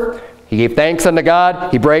Supper, he gave thanks unto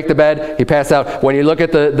God, he broke the bread, he passed out. When you look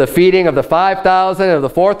at the feeding of the 5,000, of the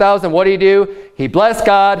 4,000, what did he do? He blessed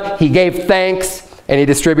God, he gave thanks, and he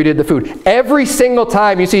distributed the food. Every single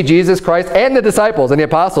time you see Jesus Christ and the disciples and the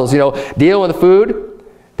apostles, deal with the food,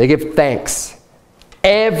 they give thanks.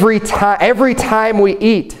 Every time we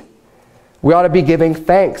eat, we ought to be giving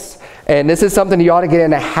thanks. And this is something you ought to get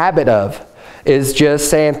in a habit of, is just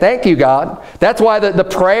saying, thank you, God. That's why the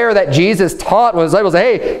prayer that Jesus taught was,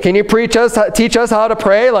 hey, can you teach us how to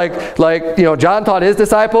pray like John taught his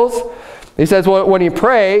disciples? He says, well, when you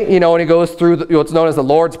pray, when he goes through what's known as the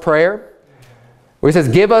Lord's Prayer, where he says,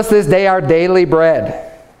 give us this day our daily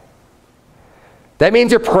bread. That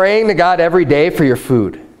means you're praying to God every day for your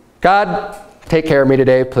food. God, take care of me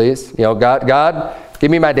today, please. God,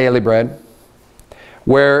 give me my daily bread.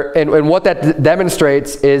 And what that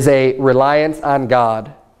demonstrates is a reliance on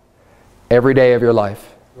God every day of your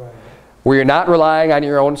life. Right. Where you're not relying on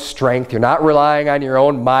your own strength, you're not relying on your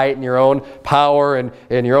own might and your own power and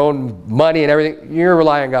your own money and everything. You're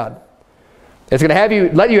relying on God. It's going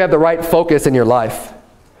to let you have the right focus in your life.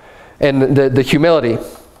 And the humility.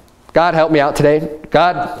 God, help me out today.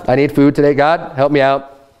 God, I need food today. God, help me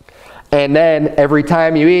out. And then every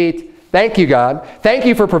time you eat, thank you, God. Thank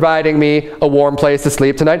you for providing me a warm place to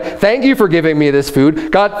sleep tonight. Thank you for giving me this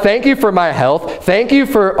food. God, thank you for my health. Thank you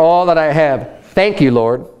for all that I have. Thank you,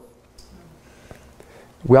 Lord.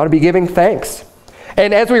 We ought to be giving thanks.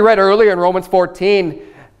 And as we read earlier in Romans 14,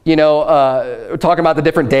 talking about the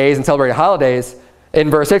different days and celebrating holidays, in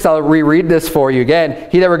verse 6, I'll reread this for you again.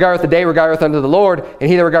 He that regardeth the day regardeth unto the Lord, and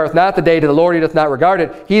he that regardeth not the day to the Lord, he doth not regard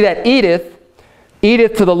it. He that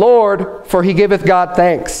eateth to the Lord, for he giveth God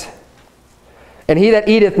thanks. And he that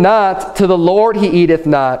eateth not, to the Lord he eateth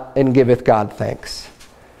not, and giveth God thanks.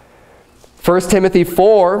 1 Timothy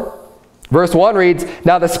 4, verse 1 reads,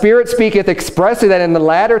 now the Spirit speaketh expressly that in the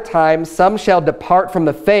latter times some shall depart from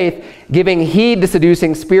the faith, giving heed to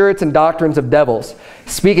seducing spirits and doctrines of devils,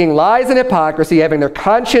 speaking lies and hypocrisy, having their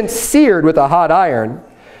conscience seared with a hot iron,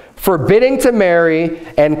 forbidding to marry,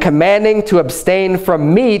 and commanding to abstain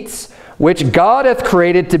from meats, which God hath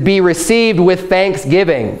created to be received with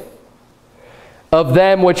thanksgiving of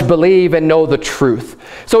them which believe and know the truth.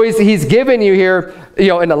 So he's given you here,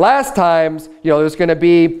 in the last times, there's going to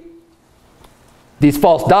be these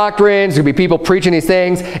false doctrines, there's going to be people preaching these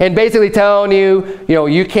things and basically telling you,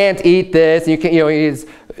 you can't eat this. You can't, he's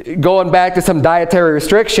going back to some dietary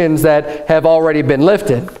restrictions that have already been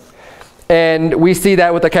lifted. And we see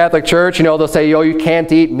that with the Catholic Church. They'll say, you can't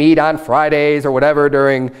eat meat on Fridays or whatever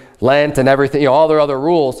during Lent and everything, all their other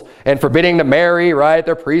rules. And forbidding to marry, right?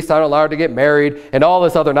 Their priests aren't allowed to get married and all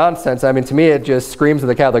this other nonsense. I mean, to me, it just screams of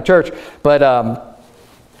the Catholic Church. But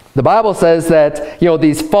the Bible says that,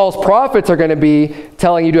 these false prophets are going to be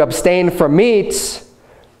telling you to abstain from meats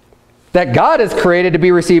that God has created to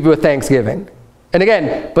be received with thanksgiving. And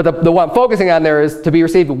again, but the one I'm focusing on there is to be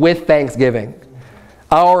received with thanksgiving.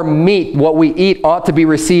 Our meat, what we eat, ought to be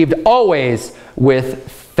received always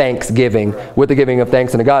with thanksgiving, with the giving of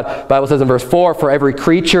thanks unto God. The Bible says in verse 4, for every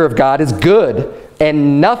creature of God is good,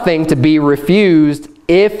 and nothing to be refused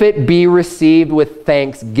if it be received with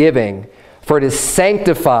thanksgiving, for it is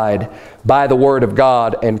sanctified by the word of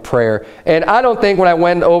God and prayer. And I don't think when I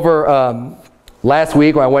went over last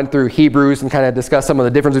week, when I went through Hebrews and kind of discussed some of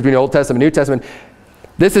the differences between the Old Testament and New Testament,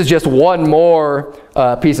 this is just one more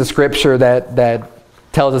piece of scripture that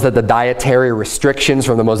tells us that the dietary restrictions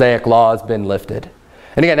from the Mosaic Law has been lifted.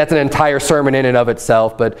 And again, that's an entire sermon in and of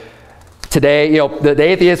itself, but today, the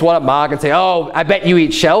atheists want to mock and say, oh, I bet you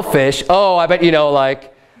eat shellfish. Oh, I bet,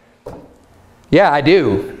 yeah, I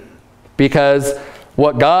do. Because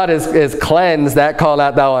what God is cleansed, that call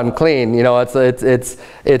not thou unclean.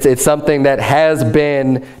 It's something that has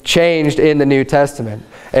been changed in the New Testament.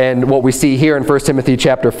 And what we see here in 1 Timothy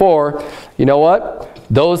chapter 4, you know what?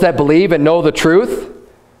 Those that believe and know the truth,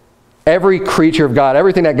 every creature of God,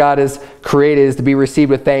 everything that God has created is to be received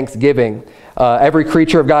with thanksgiving. Every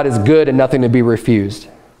creature of God is good and nothing to be refused.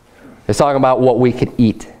 It's talking about what we could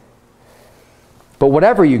eat. But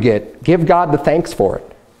whatever you get, give God the thanks for it.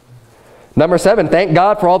 Number 7, thank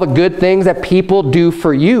God for all the good things that people do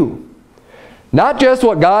for you. Not just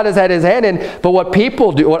what God has had his hand in, but what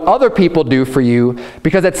people do, what other people do for you,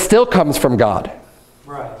 because it still comes from God.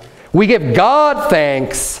 Right. We give God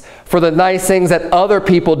thanks for the nice things that other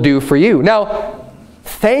people do for you. Now,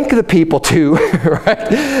 thank the people too, right?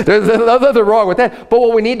 There's nothing wrong with that. But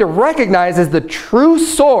what we need to recognize is the true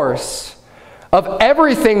source of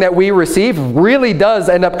everything that we receive really does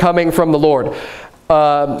end up coming from the Lord.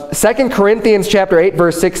 2 Corinthians chapter 8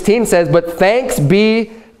 verse 16 says, but thanks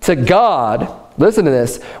be to God, listen to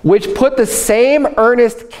this, which put the same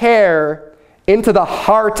earnest care into the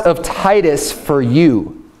heart of Titus for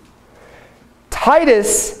you.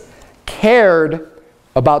 Titus cared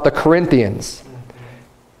about the Corinthians.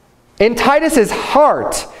 In Titus's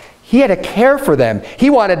heart, he had a care for them. He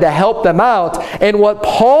wanted to help them out. And what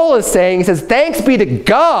Paul is saying, he says, thanks be to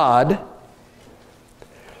God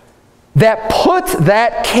that put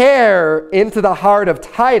that care into the heart of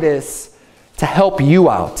Titus to help you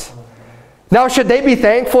out. Now, should they be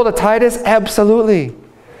thankful to Titus? Absolutely.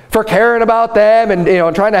 For caring about them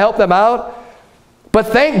and trying to help them out. But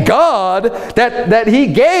thank God that he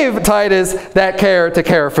gave Titus that care to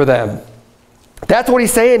care for them. That's what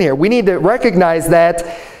he's saying here. We need to recognize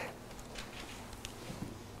that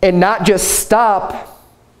and not just stop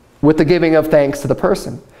with the giving of thanks to the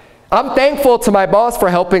person. I'm thankful to my boss for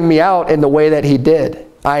helping me out in the way that he did.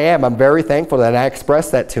 I am. I'm very thankful that I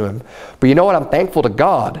expressed that to him. But you know what? I'm thankful to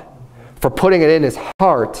God for putting it in his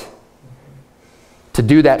heart to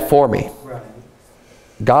do that for me. Right.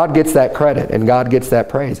 God gets that credit and God gets that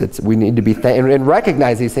praise. We need to be and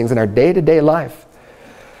recognize these things in our day-to-day life.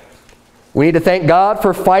 We need to thank God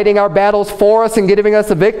for fighting our battles for us and giving us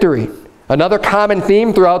a victory. Another common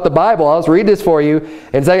theme throughout the Bible. I'll just read this for you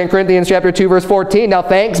in 2 Corinthians chapter 2 verse 14. Now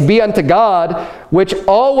thanks be unto God, which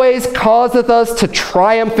always causeth us to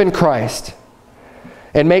triumph in Christ,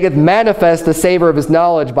 and maketh manifest the savor of his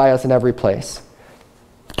knowledge by us in every place.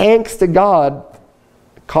 Thanks to God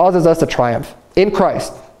causes us to triumph in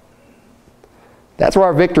Christ. That's where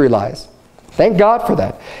our victory lies. Thank God for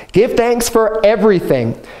that. Give thanks for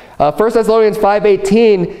everything. 1 Thessalonians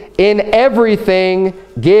 5:18, in everything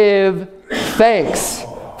give thanks.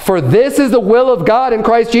 For this is the will of God in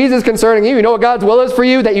Christ Jesus concerning you. You know what God's will is for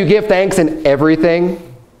you? That you give thanks in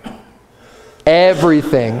everything.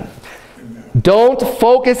 Everything. Don't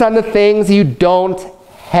focus on the things you don't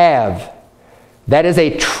have. That is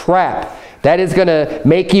a trap. That is going to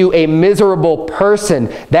make you a miserable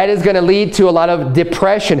person. That is going to lead to a lot of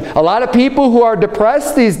depression. A lot of people who are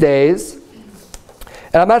depressed these days,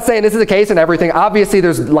 and I'm not saying this is the case in everything. Obviously,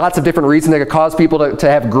 there's lots of different reasons that could cause people to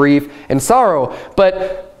have grief and sorrow.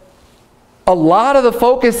 But a lot of the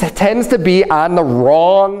focus tends to be on the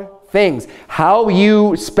wrong things. How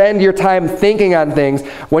you spend your time thinking on things.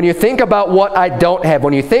 When you think about what I don't have,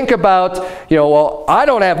 when you think about, well, I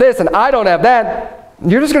don't have this and I don't have that,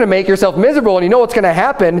 you're just going to make yourself miserable. And you know what's going to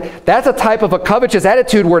happen? That's a type of a covetous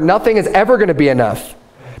attitude where nothing is ever going to be enough.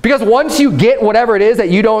 Because once you get whatever it is that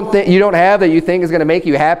you don't have that you think is going to make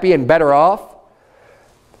you happy and better off,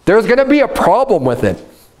 there's going to be a problem with it.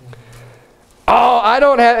 Oh, I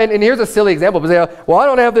don't have, and here's a silly example. Well, I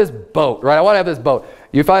don't have this boat, right? I want to have this boat.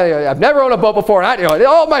 You find, I've never owned a boat before, and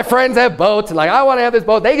all my friends have boats, and I want to have this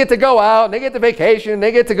boat. They get to go out, and they get to vacation, and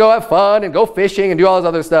they get to go have fun, and go fishing, and do all this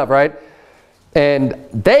other stuff, right? And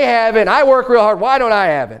they have it, and I work real hard. Why don't I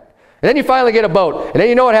have it? And then you finally get a boat, and then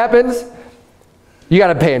you know what happens? You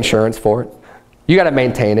got to pay insurance for it. You got to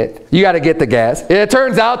maintain it. You got to get the gas. And it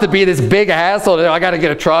turns out to be this big hassle. I got to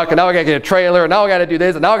get a truck, and now I got to get a trailer, and now I got to do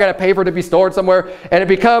this, and now I got to pay for it to be stored somewhere. And it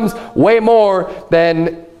becomes way more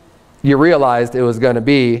than you realized it was going to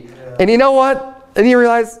be. Yeah. And you know what? And you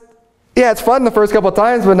realize, yeah, it's fun the first couple of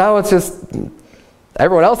times, but now it's just,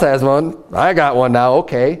 everyone else has one. I got one now.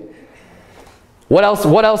 Okay. What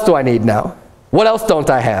else do I need now? What else don't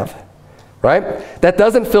I have? Right? That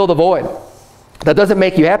doesn't fill the void. That doesn't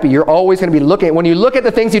make you happy. You're always going to be looking. When you look at the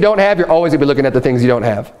things you don't have, you're always going to be looking at the things you don't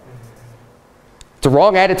have. It's a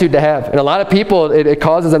wrong attitude to have. And a lot of people, it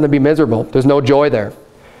causes them to be miserable. There's no joy there.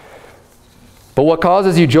 But what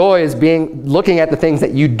causes you joy is looking at the things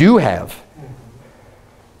that you do have.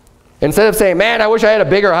 Instead of saying, man, I wish I had a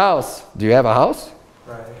bigger house. Do you have a house?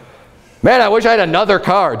 Right. Man, I wish I had another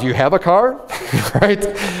car. Do you have a car? Right?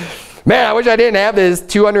 Man, I wish I didn't have this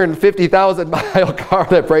 250,000 mile car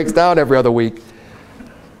that breaks down every other week.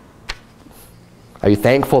 Are you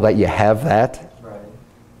thankful that you have that? Right.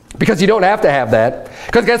 Because you don't have to have that.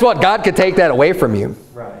 Because guess what? God could take that away from you.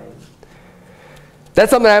 Right.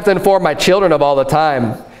 That's something I have to inform my children of all the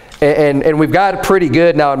time. And we've got it pretty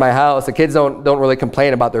good now in my house. The kids don't really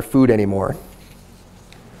complain about their food anymore.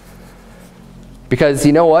 Because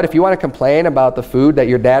you know what? If you want to complain about the food that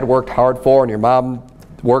your dad worked hard for and your mom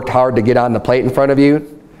worked hard to get on the plate in front of you,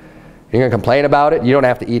 you're going to complain about it, you don't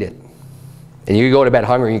have to eat it. And you can go to bed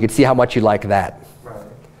hungry and you can see how much you like that. Right.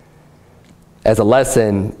 As a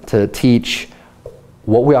lesson to teach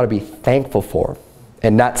what we ought to be thankful for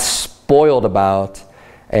and not spoiled about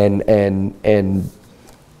and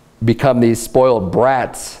become these spoiled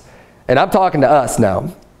brats. And I'm talking to us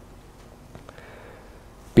now.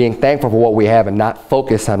 Being thankful for what we have and not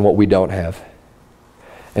focus on what we don't have.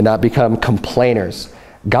 And not become complainers.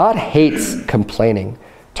 God hates complaining.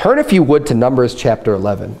 Turn, if you would, to Numbers chapter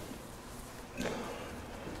 11.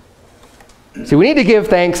 See, we need to give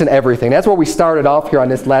thanks in everything. That's where we started off here on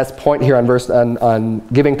this last point here on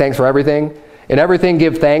giving thanks for everything. In everything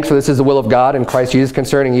give thanks, for this is the will of God in Christ Jesus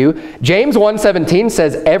concerning you. James 1:17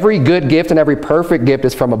 says, every good gift and every perfect gift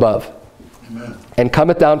is from above. Amen. And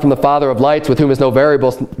cometh down from the Father of lights, with whom is no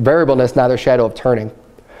variableness, neither shadow of turning.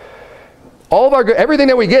 All of everything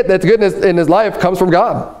that we get that's good in His life comes from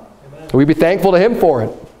God. Amen. We be thankful to Him for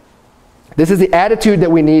it. This is the attitude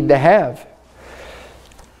that we need to have.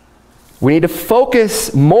 We need to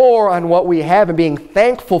focus more on what we have and being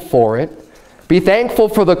thankful for it. Be thankful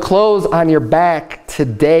for the clothes on your back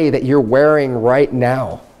today that you're wearing right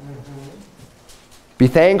now. Mm-hmm. Be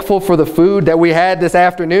thankful for the food that we had this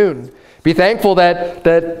afternoon. Be thankful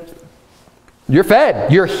that you're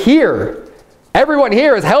fed. You're here. Everyone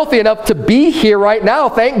here is healthy enough to be here right now.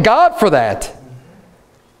 Thank God for that.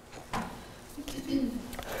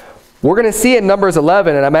 We're going to see in Numbers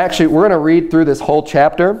 11, and we're going to read through this whole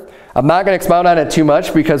chapter. I'm not going to expound on it too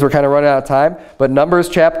much because we're kind of running out of time. But Numbers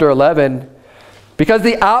chapter 11, because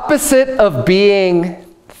the opposite of being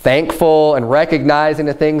thankful and recognizing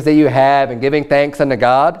the things that you have and giving thanks unto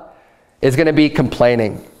God is going to be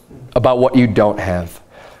complaining about what you don't have.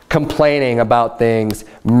 Complaining about things,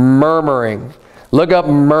 murmuring. Look up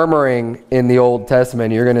murmuring in the Old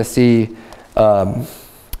Testament. You're going to see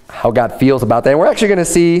how God feels about that. And we're actually going to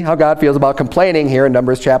see how God feels about complaining here in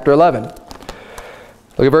Numbers chapter 11.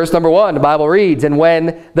 Look at verse number 1. The Bible reads, and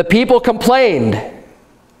when the people complained.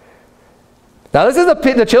 Now this is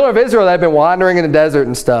the children of Israel that have been wandering in the desert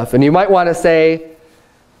and stuff. And you might want to say,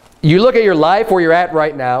 you look at your life where you're at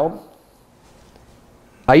right now.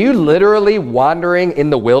 Are you literally wandering in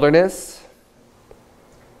the wilderness?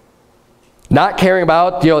 Not caring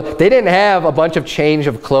about, they didn't have a bunch of change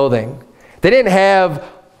of clothing. They didn't have,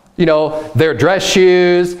 their dress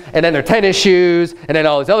shoes, and then their tennis shoes, and then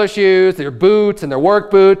all these other shoes, their boots and their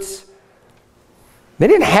work boots. They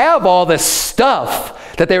didn't have all this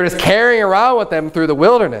stuff that they were just carrying around with them through the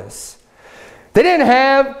wilderness. They didn't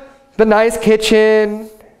have the nice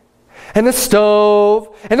kitchen and the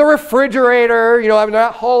stove and the refrigerator. They're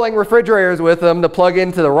not hauling refrigerators with them to plug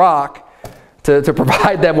into the rock to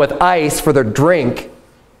provide them with ice for their drink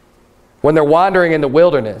when they're wandering in the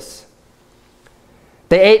wilderness.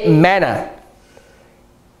 They ate manna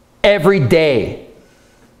every day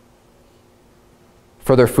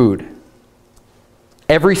for their food.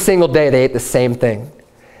 Every single day they ate the same thing.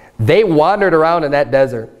 They wandered around in that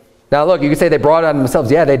desert. Now look, you can say they brought it on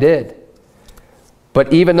themselves. Yeah, they did.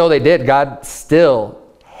 But even though they did, God still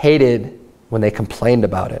hated when they complained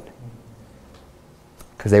about it.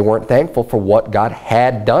 Because they weren't thankful for what God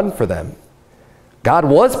had done for them. God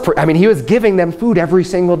was, He was giving them food every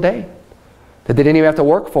single day that they didn't even have to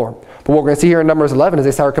work for. But what we're going to see here in Numbers 11 is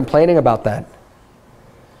they started complaining about that.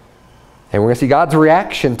 And we're going to see God's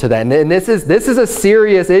reaction to that. And this is a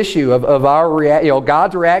serious issue of our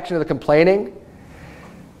God's reaction to the complaining.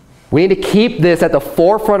 We need to keep this at the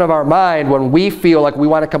forefront of our mind when we feel like we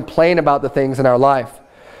want to complain about the things in our life.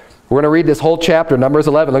 We're going to read this whole chapter, Numbers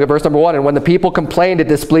 11. Look at verse number 1. And when the people complained, it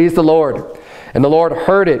displeased the Lord. And the Lord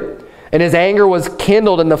heard it. And his anger was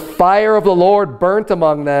kindled, and the fire of the Lord burnt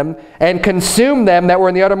among them and consumed them that were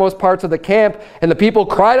in the uttermost parts of the camp. And the people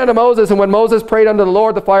cried unto Moses, and when Moses prayed unto the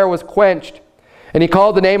Lord, the fire was quenched. And he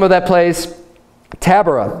called the name of that place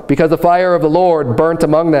Taberah, because the fire of the Lord burnt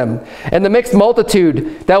among them. And the mixed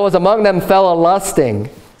multitude that was among them fell a-lusting.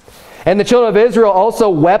 And the children of Israel also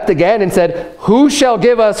wept again and said, who shall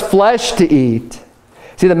give us flesh to eat?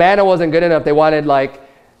 See, the manna wasn't good enough. They wanted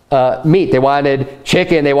meat. They wanted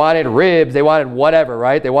chicken. They wanted ribs. They wanted whatever,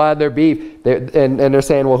 right? They wanted their beef. And they're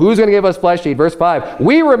saying, well, who's going to give us flesh to eat? Verse 5,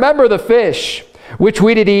 we remember the fish which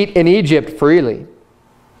we did eat in Egypt freely.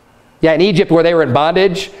 Yeah, in Egypt where they were in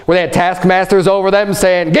bondage, where they had taskmasters over them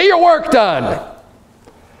saying, get your work done.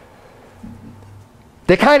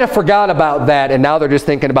 They kind of forgot about that, and now they're just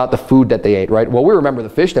thinking about the food that they ate, right? Well, we remember the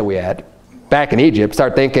fish that we had back in Egypt.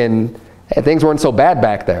 Start thinking, hey, things weren't so bad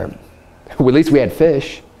back there. Well, at least we had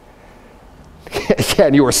fish. Yeah,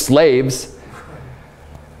 and you were slaves.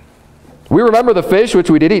 We remember the fish which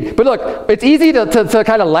we did eat. But look, it's easy to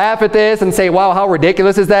kind of laugh at this and say, wow, how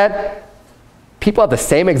ridiculous is that? People have the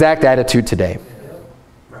same exact attitude today.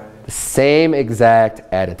 The same exact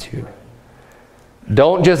attitude.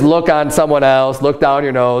 Don't just look on someone else, look down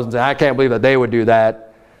your nose and say, I can't believe that they would do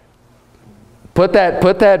that. Put that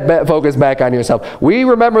focus back on yourself. We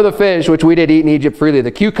remember the fish which we did eat in Egypt freely, the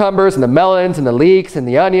cucumbers and the melons and the leeks and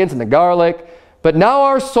the onions and the garlic. But now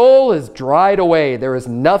our soul is dried away. There is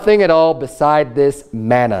nothing at all beside this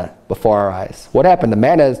manna before our eyes. What happened? The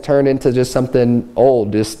manna has turned into just something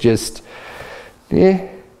old,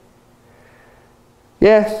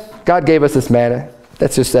 yeah, God gave us this manna.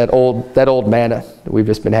 That's just that old manna that we've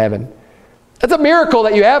just been having. It's a miracle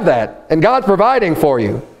that you have that, and God's providing for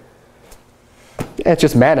you. Yeah, it's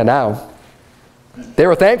just manna now. They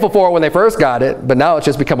were thankful for it when they first got it, but now it's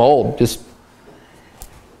just become old. Just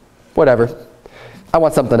whatever. I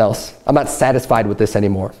want something else. I'm not satisfied with this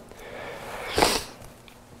anymore.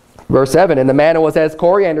 Verse 7, and the manna was as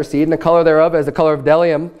coriander seed, and the color thereof as the color of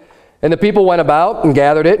bdellium. And the people went about and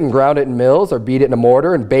gathered it and ground it in mills or beat it in a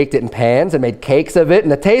mortar and baked it in pans and made cakes of it.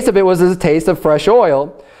 And the taste of it was as a taste of fresh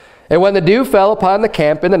oil. And when the dew fell upon the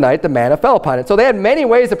camp in the night, the manna fell upon it. So they had many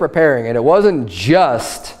ways of preparing it. It wasn't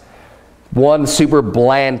just one super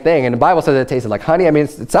bland thing. And the Bible says it tasted like honey. I mean,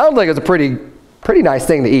 it sounds like it's a pretty nice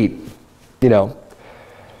thing to eat, you know.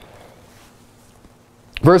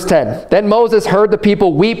 Verse 10, then Moses heard the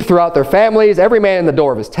people weep throughout their families, every man in the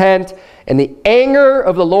door of his tent, and the anger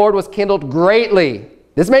of the Lord was kindled greatly.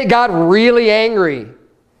 This made God really angry.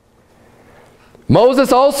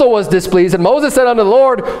 Moses also was displeased, and Moses said unto the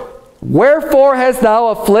Lord, wherefore hast thou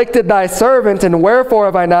afflicted thy servant, and wherefore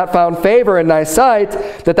have I not found favor in thy sight,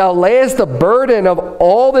 that thou layest the burden of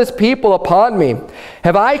all this people upon me?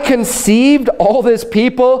 Have I conceived all this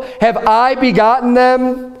people? Have I begotten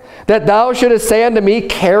them? That thou shouldest say unto me,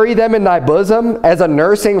 carry them in thy bosom, as a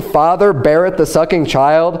nursing father beareth the sucking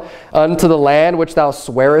child unto the land which thou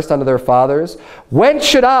swearest unto their fathers? Whence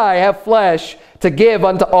should I have flesh to give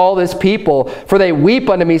unto all this people? For they weep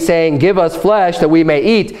unto me, saying, give us flesh that we may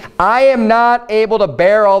eat. I am not able to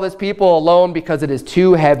bear all this people alone, because it is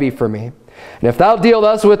too heavy for me. And if thou deal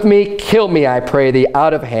thus with me, kill me, I pray thee,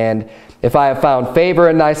 out of hand, if I have found favor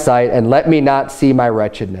in thy sight, and let me not see my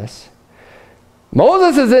wretchedness.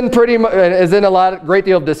 Moses is in a great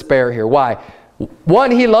deal of despair here. Why?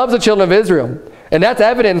 One, he loves the children of Israel. And that's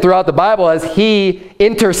evident throughout the Bible as he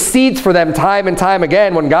intercedes for them time and time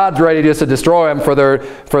again when God's ready just to destroy them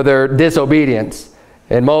for their disobedience.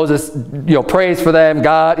 And Moses, prays for them.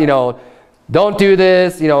 God, don't do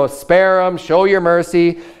this. Spare them. Show your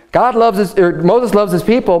mercy. Moses loves his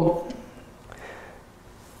people.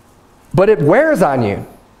 But it wears on you.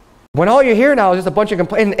 When all you hear now is just a bunch of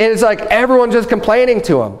complaining, and it's like everyone's just complaining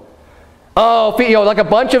to him. Oh, like a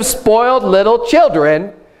bunch of spoiled little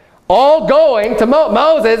children all going to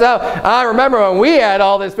Moses. I remember when we had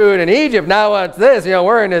all this food in Egypt. Now what's this?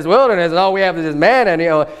 We're in this wilderness and all we have is this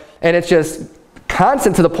manna, and it's just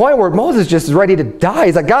constant to the point where Moses just is ready to die.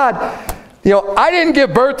 He's like, God, I didn't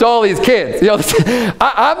give birth to all these kids.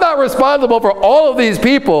 I'm not responsible for all of these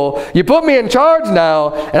people. You put me in charge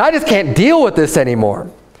now, and I just can't deal with this anymore.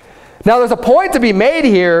 Now, there's a point to be made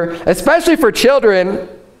here, especially for children,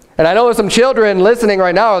 and I know there's some children listening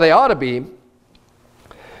right now, or they ought to be.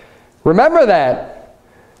 Remember that.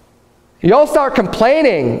 You all start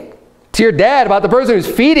complaining to your dad about the person who's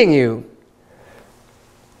feeding you,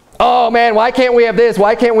 oh man, why can't we have this?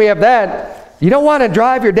 Why can't we have that? You don't want to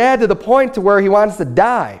drive your dad to the point to where he wants to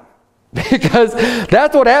die. Because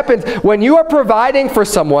that's what happens when you are providing for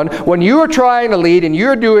someone, when you are trying to lead and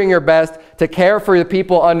you're doing your best to care for the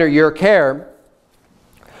people under your care.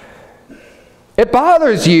 It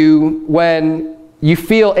bothers you when you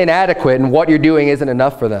feel inadequate and what you're doing isn't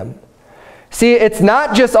enough for them. See, it's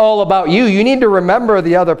not just all about you. You need to remember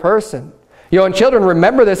the other person. And children,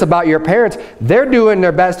 remember this about your parents. They're doing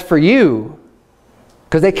their best for you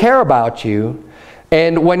because they care about you.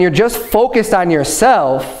 And when you're just focused on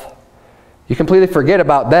yourself, you completely forget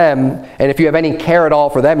about them. And if you have any care at all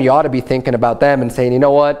for them, you ought to be thinking about them and saying, you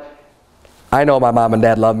know what? I know my mom and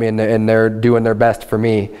dad love me and they're doing their best for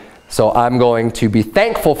me. So I'm going to be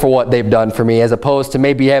thankful for what they've done for me, as opposed to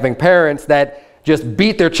maybe having parents that just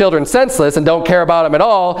beat their children senseless and don't care about them at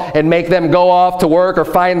all and make them go off to work or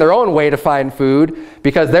find their own way to find food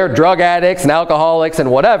because they're drug addicts and alcoholics and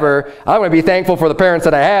whatever. I'm going to be thankful for the parents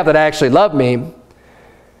that I have that actually love me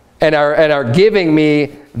and are giving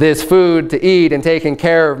me this food to eat and taking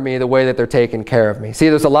care of me the way that they're taking care of me. See,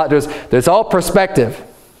 there's a lot, there's all perspective.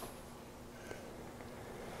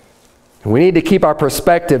 We need to keep our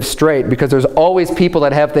perspective straight because there's always people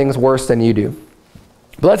that have things worse than you do.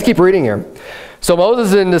 But let's keep reading here. So Moses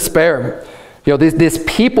is in despair. These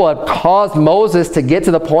people have caused Moses to get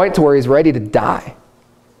to the point to where he's ready to die.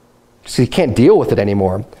 So he can't deal with it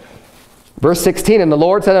anymore. Verse 16, and the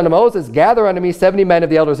Lord said unto Moses, gather unto me 70 men of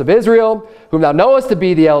the elders of Israel, whom thou knowest to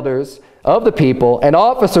be the elders of the people, and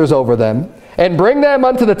officers over them, and bring them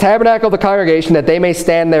unto the tabernacle of the congregation, that they may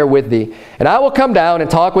stand there with thee. And I will come down and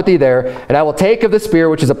talk with thee there, and I will take of the spear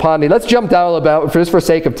which is upon thee. Let's jump down a little bit, just for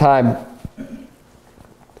sake of time.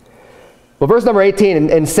 Well, verse number 18,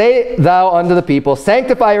 and say thou unto the people,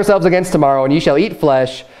 sanctify yourselves against tomorrow, and ye shall eat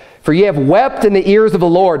flesh. For ye have wept in the ears of the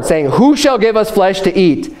Lord, saying, who shall give us flesh to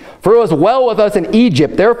eat? For it was well with us in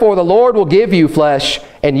Egypt. Therefore the Lord will give you flesh,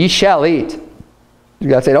 and ye shall eat. You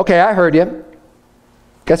got to say, okay, I heard you.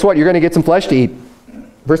 Guess what? You're going to get some flesh to eat.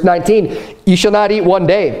 Verse 19, ye shall not eat 1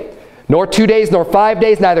 day, nor 2 days, nor 5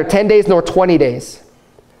 days, neither 10 days, nor 20 days,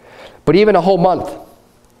 but even a whole month.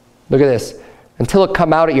 Look at this. Until it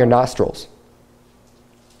come out at your nostrils.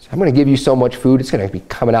 So I'm going to give you so much food, it's going to be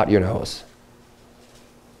coming out your nose.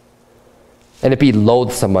 And it be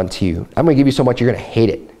loathsome unto you. I'm going to give you so much, you're going to hate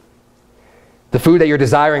it. The food that you're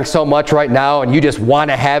desiring so much right now, and you just want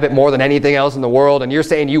to have it more than anything else in the world, and you're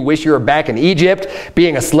saying you wish you were back in Egypt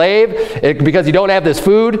being a slave because you don't have this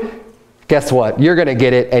food, guess what? You're going to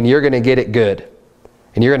get it, and you're going to get it good.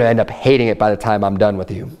 And you're going to end up hating it by the time I'm done with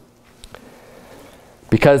you.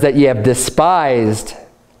 Because that ye have despised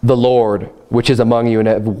the Lord, which is among you, and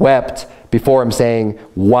have wept before him, saying,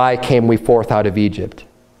 why came we forth out of Egypt?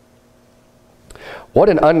 What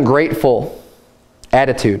an ungrateful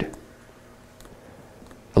attitude.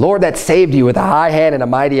 The Lord that saved you with a high hand and a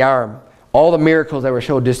mighty arm, all the miracles that were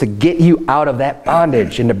shown just to get you out of that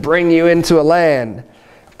bondage and to bring you into a land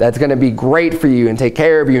that's going to be great for you and take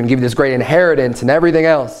care of you and give you this great inheritance and everything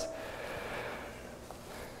else.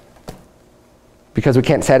 Because we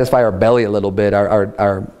can't satisfy our belly a little bit,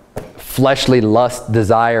 our fleshly lust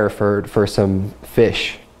desire for some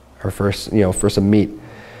fish or for some meat.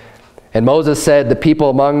 And Moses said, the people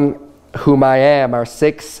among whom I am are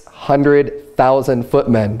 600,000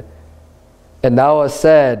 footmen. And thou hast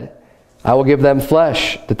said, I will give them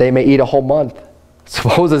flesh, that they may eat a whole month. So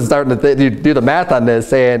Moses is starting to do the math on this,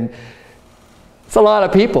 saying, it's a lot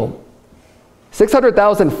of people.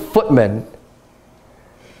 600,000 footmen.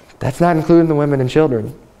 That's not including the women and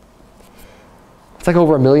children. It's like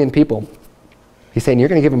over 1 million people. He's saying, you're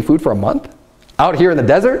going to give them food for a month? Out here in the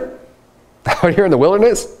desert? Out here in the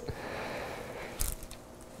wilderness?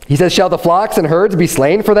 He says, shall the flocks and herds be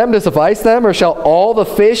slain for them to suffice them? Or shall all the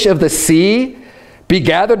fish of the sea be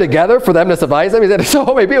gathered together for them to suffice them? He said, so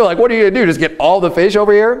many people are like, what are you going to do? Just get all the fish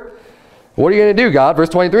over here? What are you going to do, God? Verse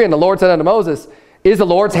 23, and the Lord said unto Moses, is the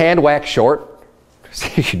Lord's hand waxed short?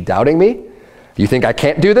 Are you doubting me? You think I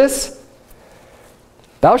can't do this?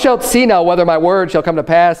 Thou shalt see now whether my word shall come to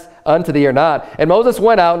pass unto thee or not. And Moses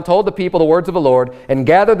went out and told the people the words of the Lord, and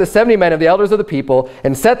gathered the 70 men of the elders of the people,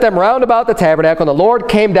 and set them round about the tabernacle. And the Lord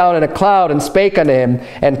came down in a cloud, and spake unto him,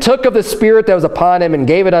 and took of the Spirit that was upon him, and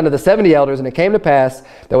gave it unto the 70 elders. And it came to pass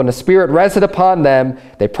that when the Spirit rested upon them,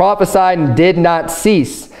 they prophesied and did not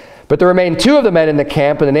cease. But there remained 2 of the men in the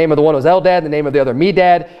camp, and the name of the one was Eldad, and the name of the other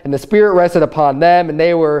Medad. And the Spirit rested upon them, and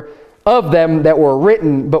they were of them that were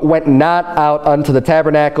written, but went not out unto the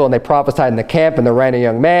tabernacle, and they prophesied in the camp. And there ran a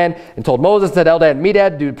young man and told Moses that Eldad and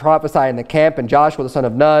Medad do prophesy in the camp. And Joshua the son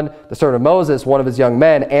of Nun, the servant of Moses, one of his young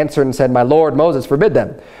men, answered and said, My Lord Moses, forbid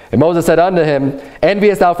them. And Moses said unto him,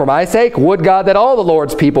 Enviest thou for my sake? Would God that all the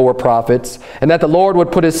Lord's people were prophets, and that the Lord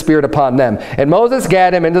would put his spirit upon them. And Moses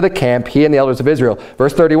gat him into the camp, he and the elders of Israel.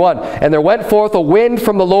 Verse 31, And there went forth a wind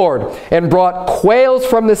from the Lord, and brought quails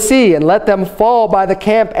from the sea, and let them fall by the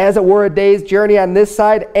camp, as it were a day's journey on this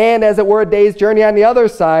side, and as it were a day's journey on the other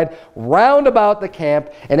side, round about the camp,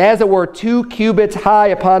 and as it were 2 cubits high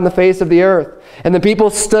upon the face of the earth. And the people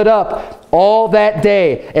stood up all that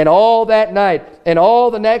day, and all that night, and all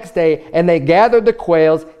the next day, and they gathered the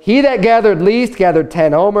quails. He that gathered least gathered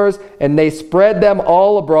 10 homers, and they spread them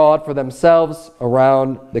all abroad for themselves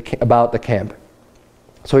about the camp.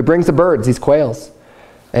 So he brings the birds, these quails,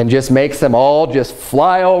 and just makes them all just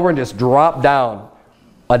fly over and just drop down.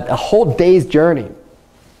 A whole day's journey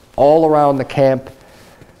all around the camp,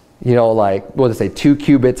 you know, like, what does it say, 2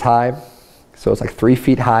 cubits high? So it's like 3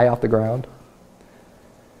 feet high off the ground.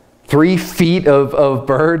 3 feet of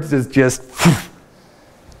birds is just,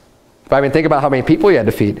 I mean, think about how many people he had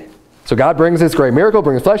to feed. So God brings this great miracle,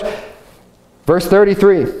 brings flesh. Verse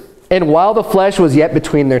 33, And while the flesh was yet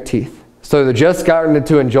between their teeth, so they're just starting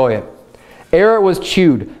to enjoy it, ere it was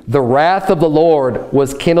chewed, the wrath of the Lord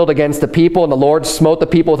was kindled against the people, and the Lord smote the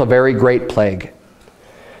people with a very great plague.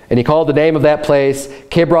 And he called the name of that place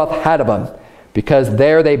Kibroth Hattaavah, because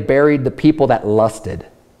there they buried the people that lusted.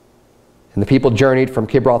 And the people journeyed from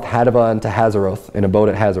Kibroth Hattaavah unto Hazeroth, and abode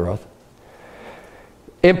at Hazeroth.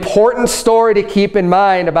 Important story to keep in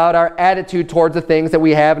mind about our attitude towards the things that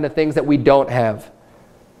we have and the things that we don't have.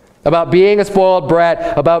 About being a spoiled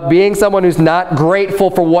brat, about being someone who's not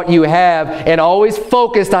grateful for what you have and always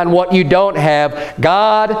focused on what you don't have.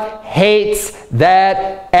 God hates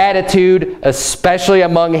that attitude, especially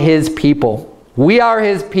among his people. We are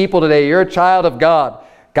his people today. You're a child of God.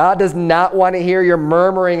 God does not want to hear your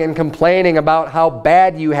murmuring and complaining about how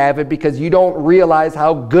bad you have it, because you don't realize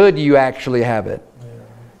how good you actually have it.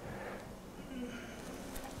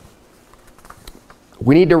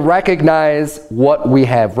 We need to recognize what we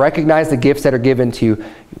have. Recognize the gifts that are given to you.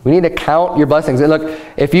 We need to count your blessings. And look,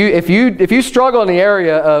 if you struggle in the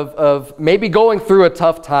area of maybe going through a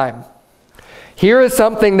tough time, here is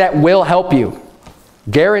something that will help you.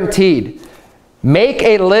 Guaranteed. Make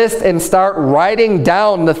a list and start writing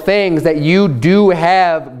down the things that you do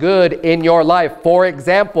have good in your life. For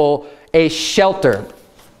example, a shelter.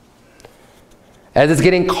 As it's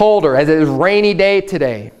getting colder, as it is a rainy day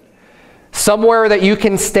today. Somewhere that you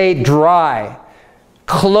can stay dry.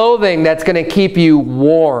 Clothing that's going to keep you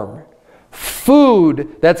warm.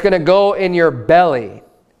 Food that's going to go in your belly.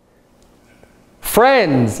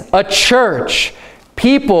 Friends, a church,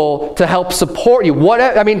 people to help support you.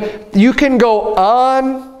 I mean, you can go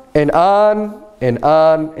on and on and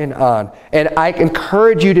on and on. And I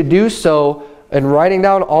encourage you to do so in writing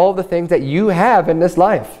down all the things that you have in this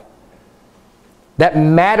life that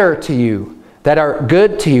matter to you, that are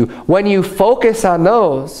good to you. When you focus on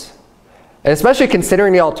those, and especially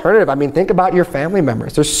considering the alternative, I mean, think about your family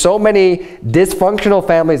members. There's so many dysfunctional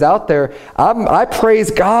families out there. I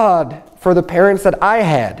praise God for the parents that I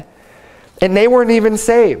had, and they weren't even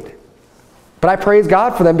saved. But I praise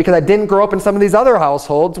God for them because I didn't grow up in some of these other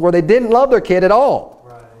households where they didn't love their kid at all.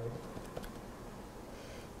 Right.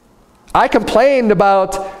 I complained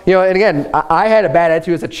about, and again, I had a bad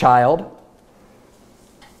attitude as a child.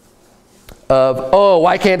 Of, oh,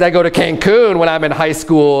 why can't I go to Cancun when I'm in high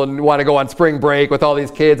school and want to go on spring break with all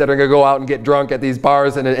these kids that are going to go out and get drunk at these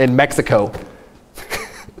bars in Mexico?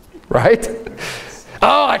 Right?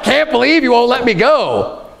 Oh, I can't believe you won't let me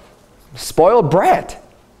go. Spoiled brat.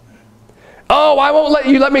 Oh, I won't let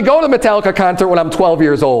you let me go to the Metallica concert when I'm 12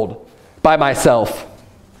 years old by myself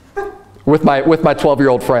with my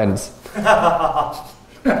 12-year-old friends.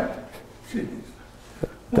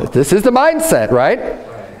 This is the mindset, right?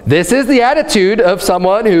 This is the attitude of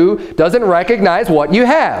someone who doesn't recognize what you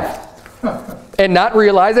have and not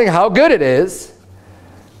realizing how good it is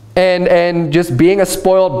and just being a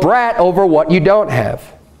spoiled brat over what you don't have.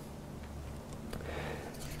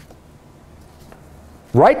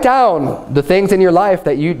 Write down the things in your life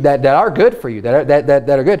that are good for you, that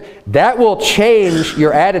are good. That will change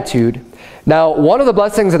your attitude. Now, one of the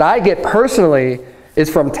blessings that I get personally is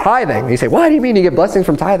from tithing. You say, what do you mean you get blessings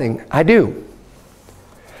from tithing? I do.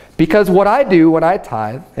 Because what I do when I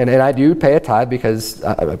tithe, and I do pay a tithe because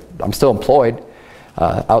I'm still employed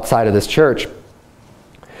outside of this church,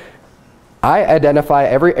 I identify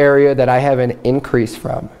every area that I have an increase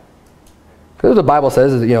from. Because the Bible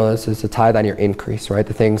says, you know, it's a tithe on your increase, right?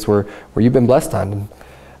 The things where you've been blessed on.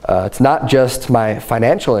 It's not just my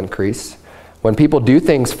financial increase. When people do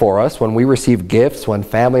things for us, when we receive gifts, when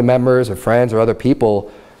family members or friends or other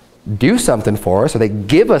people do something for us, or they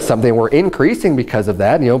give us something, we're increasing because of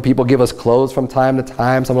that. You know, people give us clothes from time to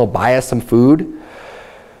time. Someone will buy us some food.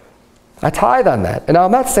 I tithe on that. And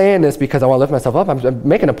I'm not saying this because I want to lift myself up. I'm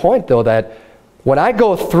making a point, though, that when I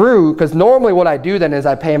go through, because normally what I do then is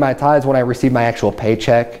I pay my tithes when I receive my actual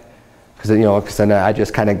paycheck. Because then I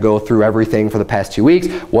just kind of go through everything for the past 2 weeks.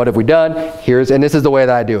 What have we done? And this is the way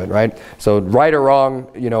that I do it, right? So right or wrong,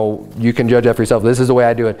 you know, you can judge that for yourself. This is the way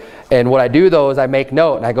I do it. And what I do, though, is I make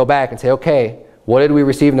note and I go back and say, okay, what did we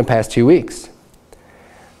receive in the past 2 weeks?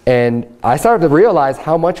 And I started to realize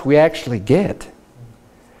how much we actually get.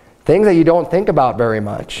 Things that you don't think about very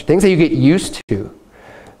much. Things that you get used to. You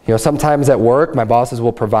know, sometimes at work, my bosses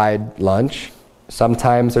will provide lunch.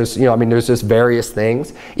 Sometimes there's, you know, I mean, there's just various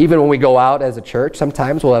things. Even when we go out as a church,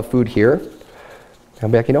 sometimes we'll have food here. I'll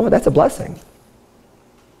be like, you know what, that's a blessing.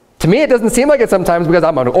 To me, it doesn't seem like it sometimes because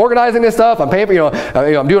I'm organizing this stuff, I'm paying for,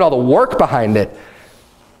 I'm doing all the work behind it.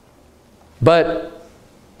 But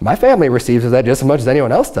my family receives that just as much as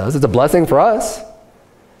anyone else does. It's a blessing for us.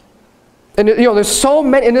 And, you know, there's so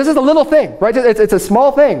many, and this is a little thing, right? It's a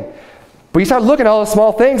small thing. But you start looking at all the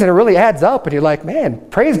small things and it really adds up and you're like, man,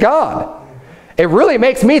 praise God. It really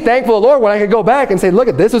makes me thankful to the Lord when I can go back and say, look,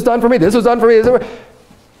 this was done for me, this was done for me.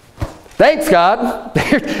 Thanks, God.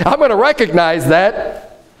 I'm going to recognize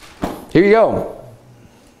that. Here you go.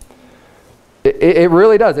 It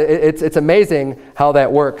really does. It's amazing how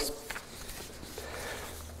that works.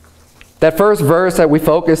 That first verse that we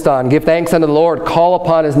focused on, give thanks unto the Lord, call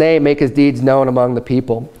upon his name, make his deeds known among the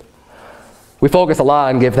people. We focus a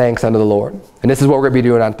lot on give thanks unto the Lord. And this is what we're going to be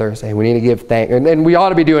doing on Thursday. We need to give thanks. And we ought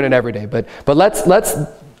to be doing it every day. But let's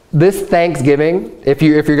this Thanksgiving, if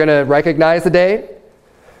you're going to recognize the day,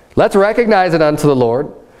 let's recognize it unto the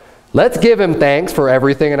Lord. Let's give him thanks for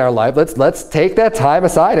everything in our life. Let's take that time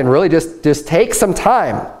aside and really just take some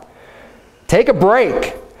time. Take a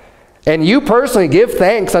break. And you personally give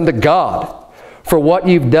thanks unto God for what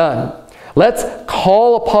you've done. Let's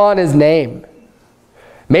call upon his name.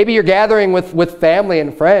 Maybe you're gathering with family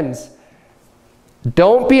and friends.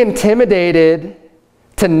 Don't be intimidated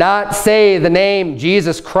to not say the name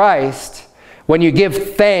Jesus Christ when you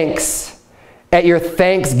give thanks at your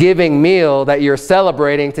Thanksgiving meal that you're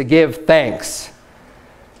celebrating to give thanks.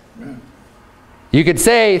 You could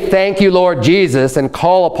say, thank you, Lord Jesus, and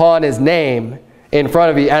call upon his name in front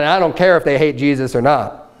of you. And I don't care if they hate Jesus or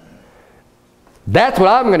not. That's what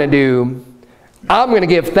I'm going to do. I'm going to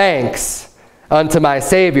give thanks unto my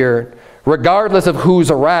Savior, regardless of who's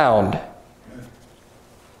around.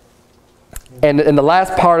 And the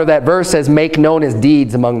last part of that verse says, make known his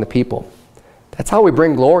deeds among the people. That's how we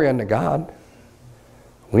bring glory unto God.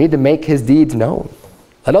 We need to make his deeds known.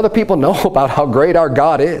 Let other people know about how great our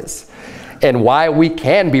God is and why we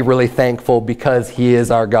can be really thankful because he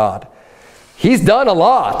is our God. He's done a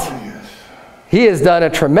lot. He has done a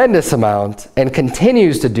tremendous amount and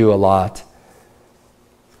continues to do a lot.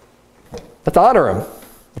 Let's honor him.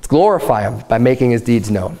 Let's glorify him by making his deeds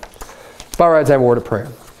known. Let's bow our heads and have a word of prayer.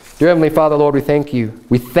 Dear Heavenly Father, Lord, we thank you.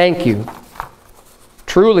 We thank you.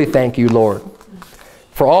 Truly thank you, Lord,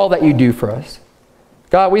 for all that you do for us.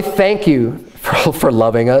 God, we thank you for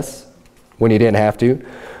loving us when you didn't have to.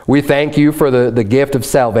 We thank you for the gift of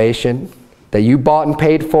salvation that you bought and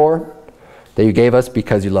paid for, that you gave us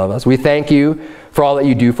because you love us. We thank you for all that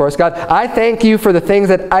you do for us. God, I thank you for the things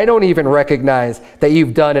that I don't even recognize that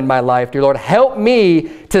you've done in my life. Dear Lord, help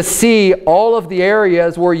me to see all of the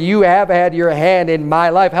areas where you have had your hand in my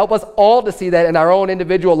life. Help us all to see that in our own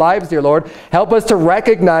individual lives, dear Lord. Help us to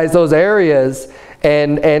recognize those areas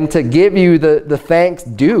and to give you the thanks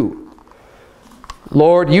due.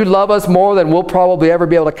 Lord, you love us more than we'll probably ever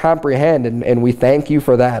be able to comprehend, and we thank you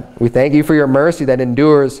for that. We thank you for your mercy that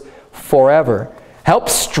endures forever. Help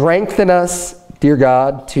strengthen us, dear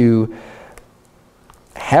God, to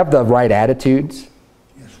have the right attitudes,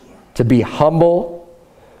 to be humble,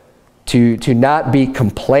 to not be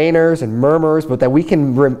complainers and murmurers, but that we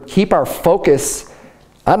can keep our focus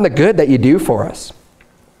on the good that you do for us.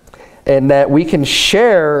 And that we can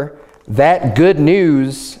share that good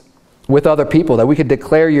news with other people, that we could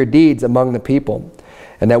declare your deeds among the people,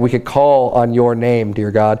 and that we could call on your name, dear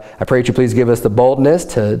God. I pray that you please give us the boldness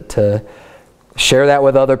to share that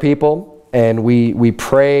with other people. And we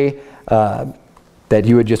pray that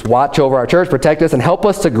you would just watch over our church, protect us, and help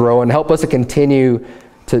us to grow and help us to continue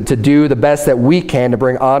to do the best that we can to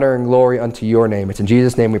bring honor and glory unto your name. It's in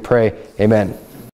Jesus' name we pray. Amen.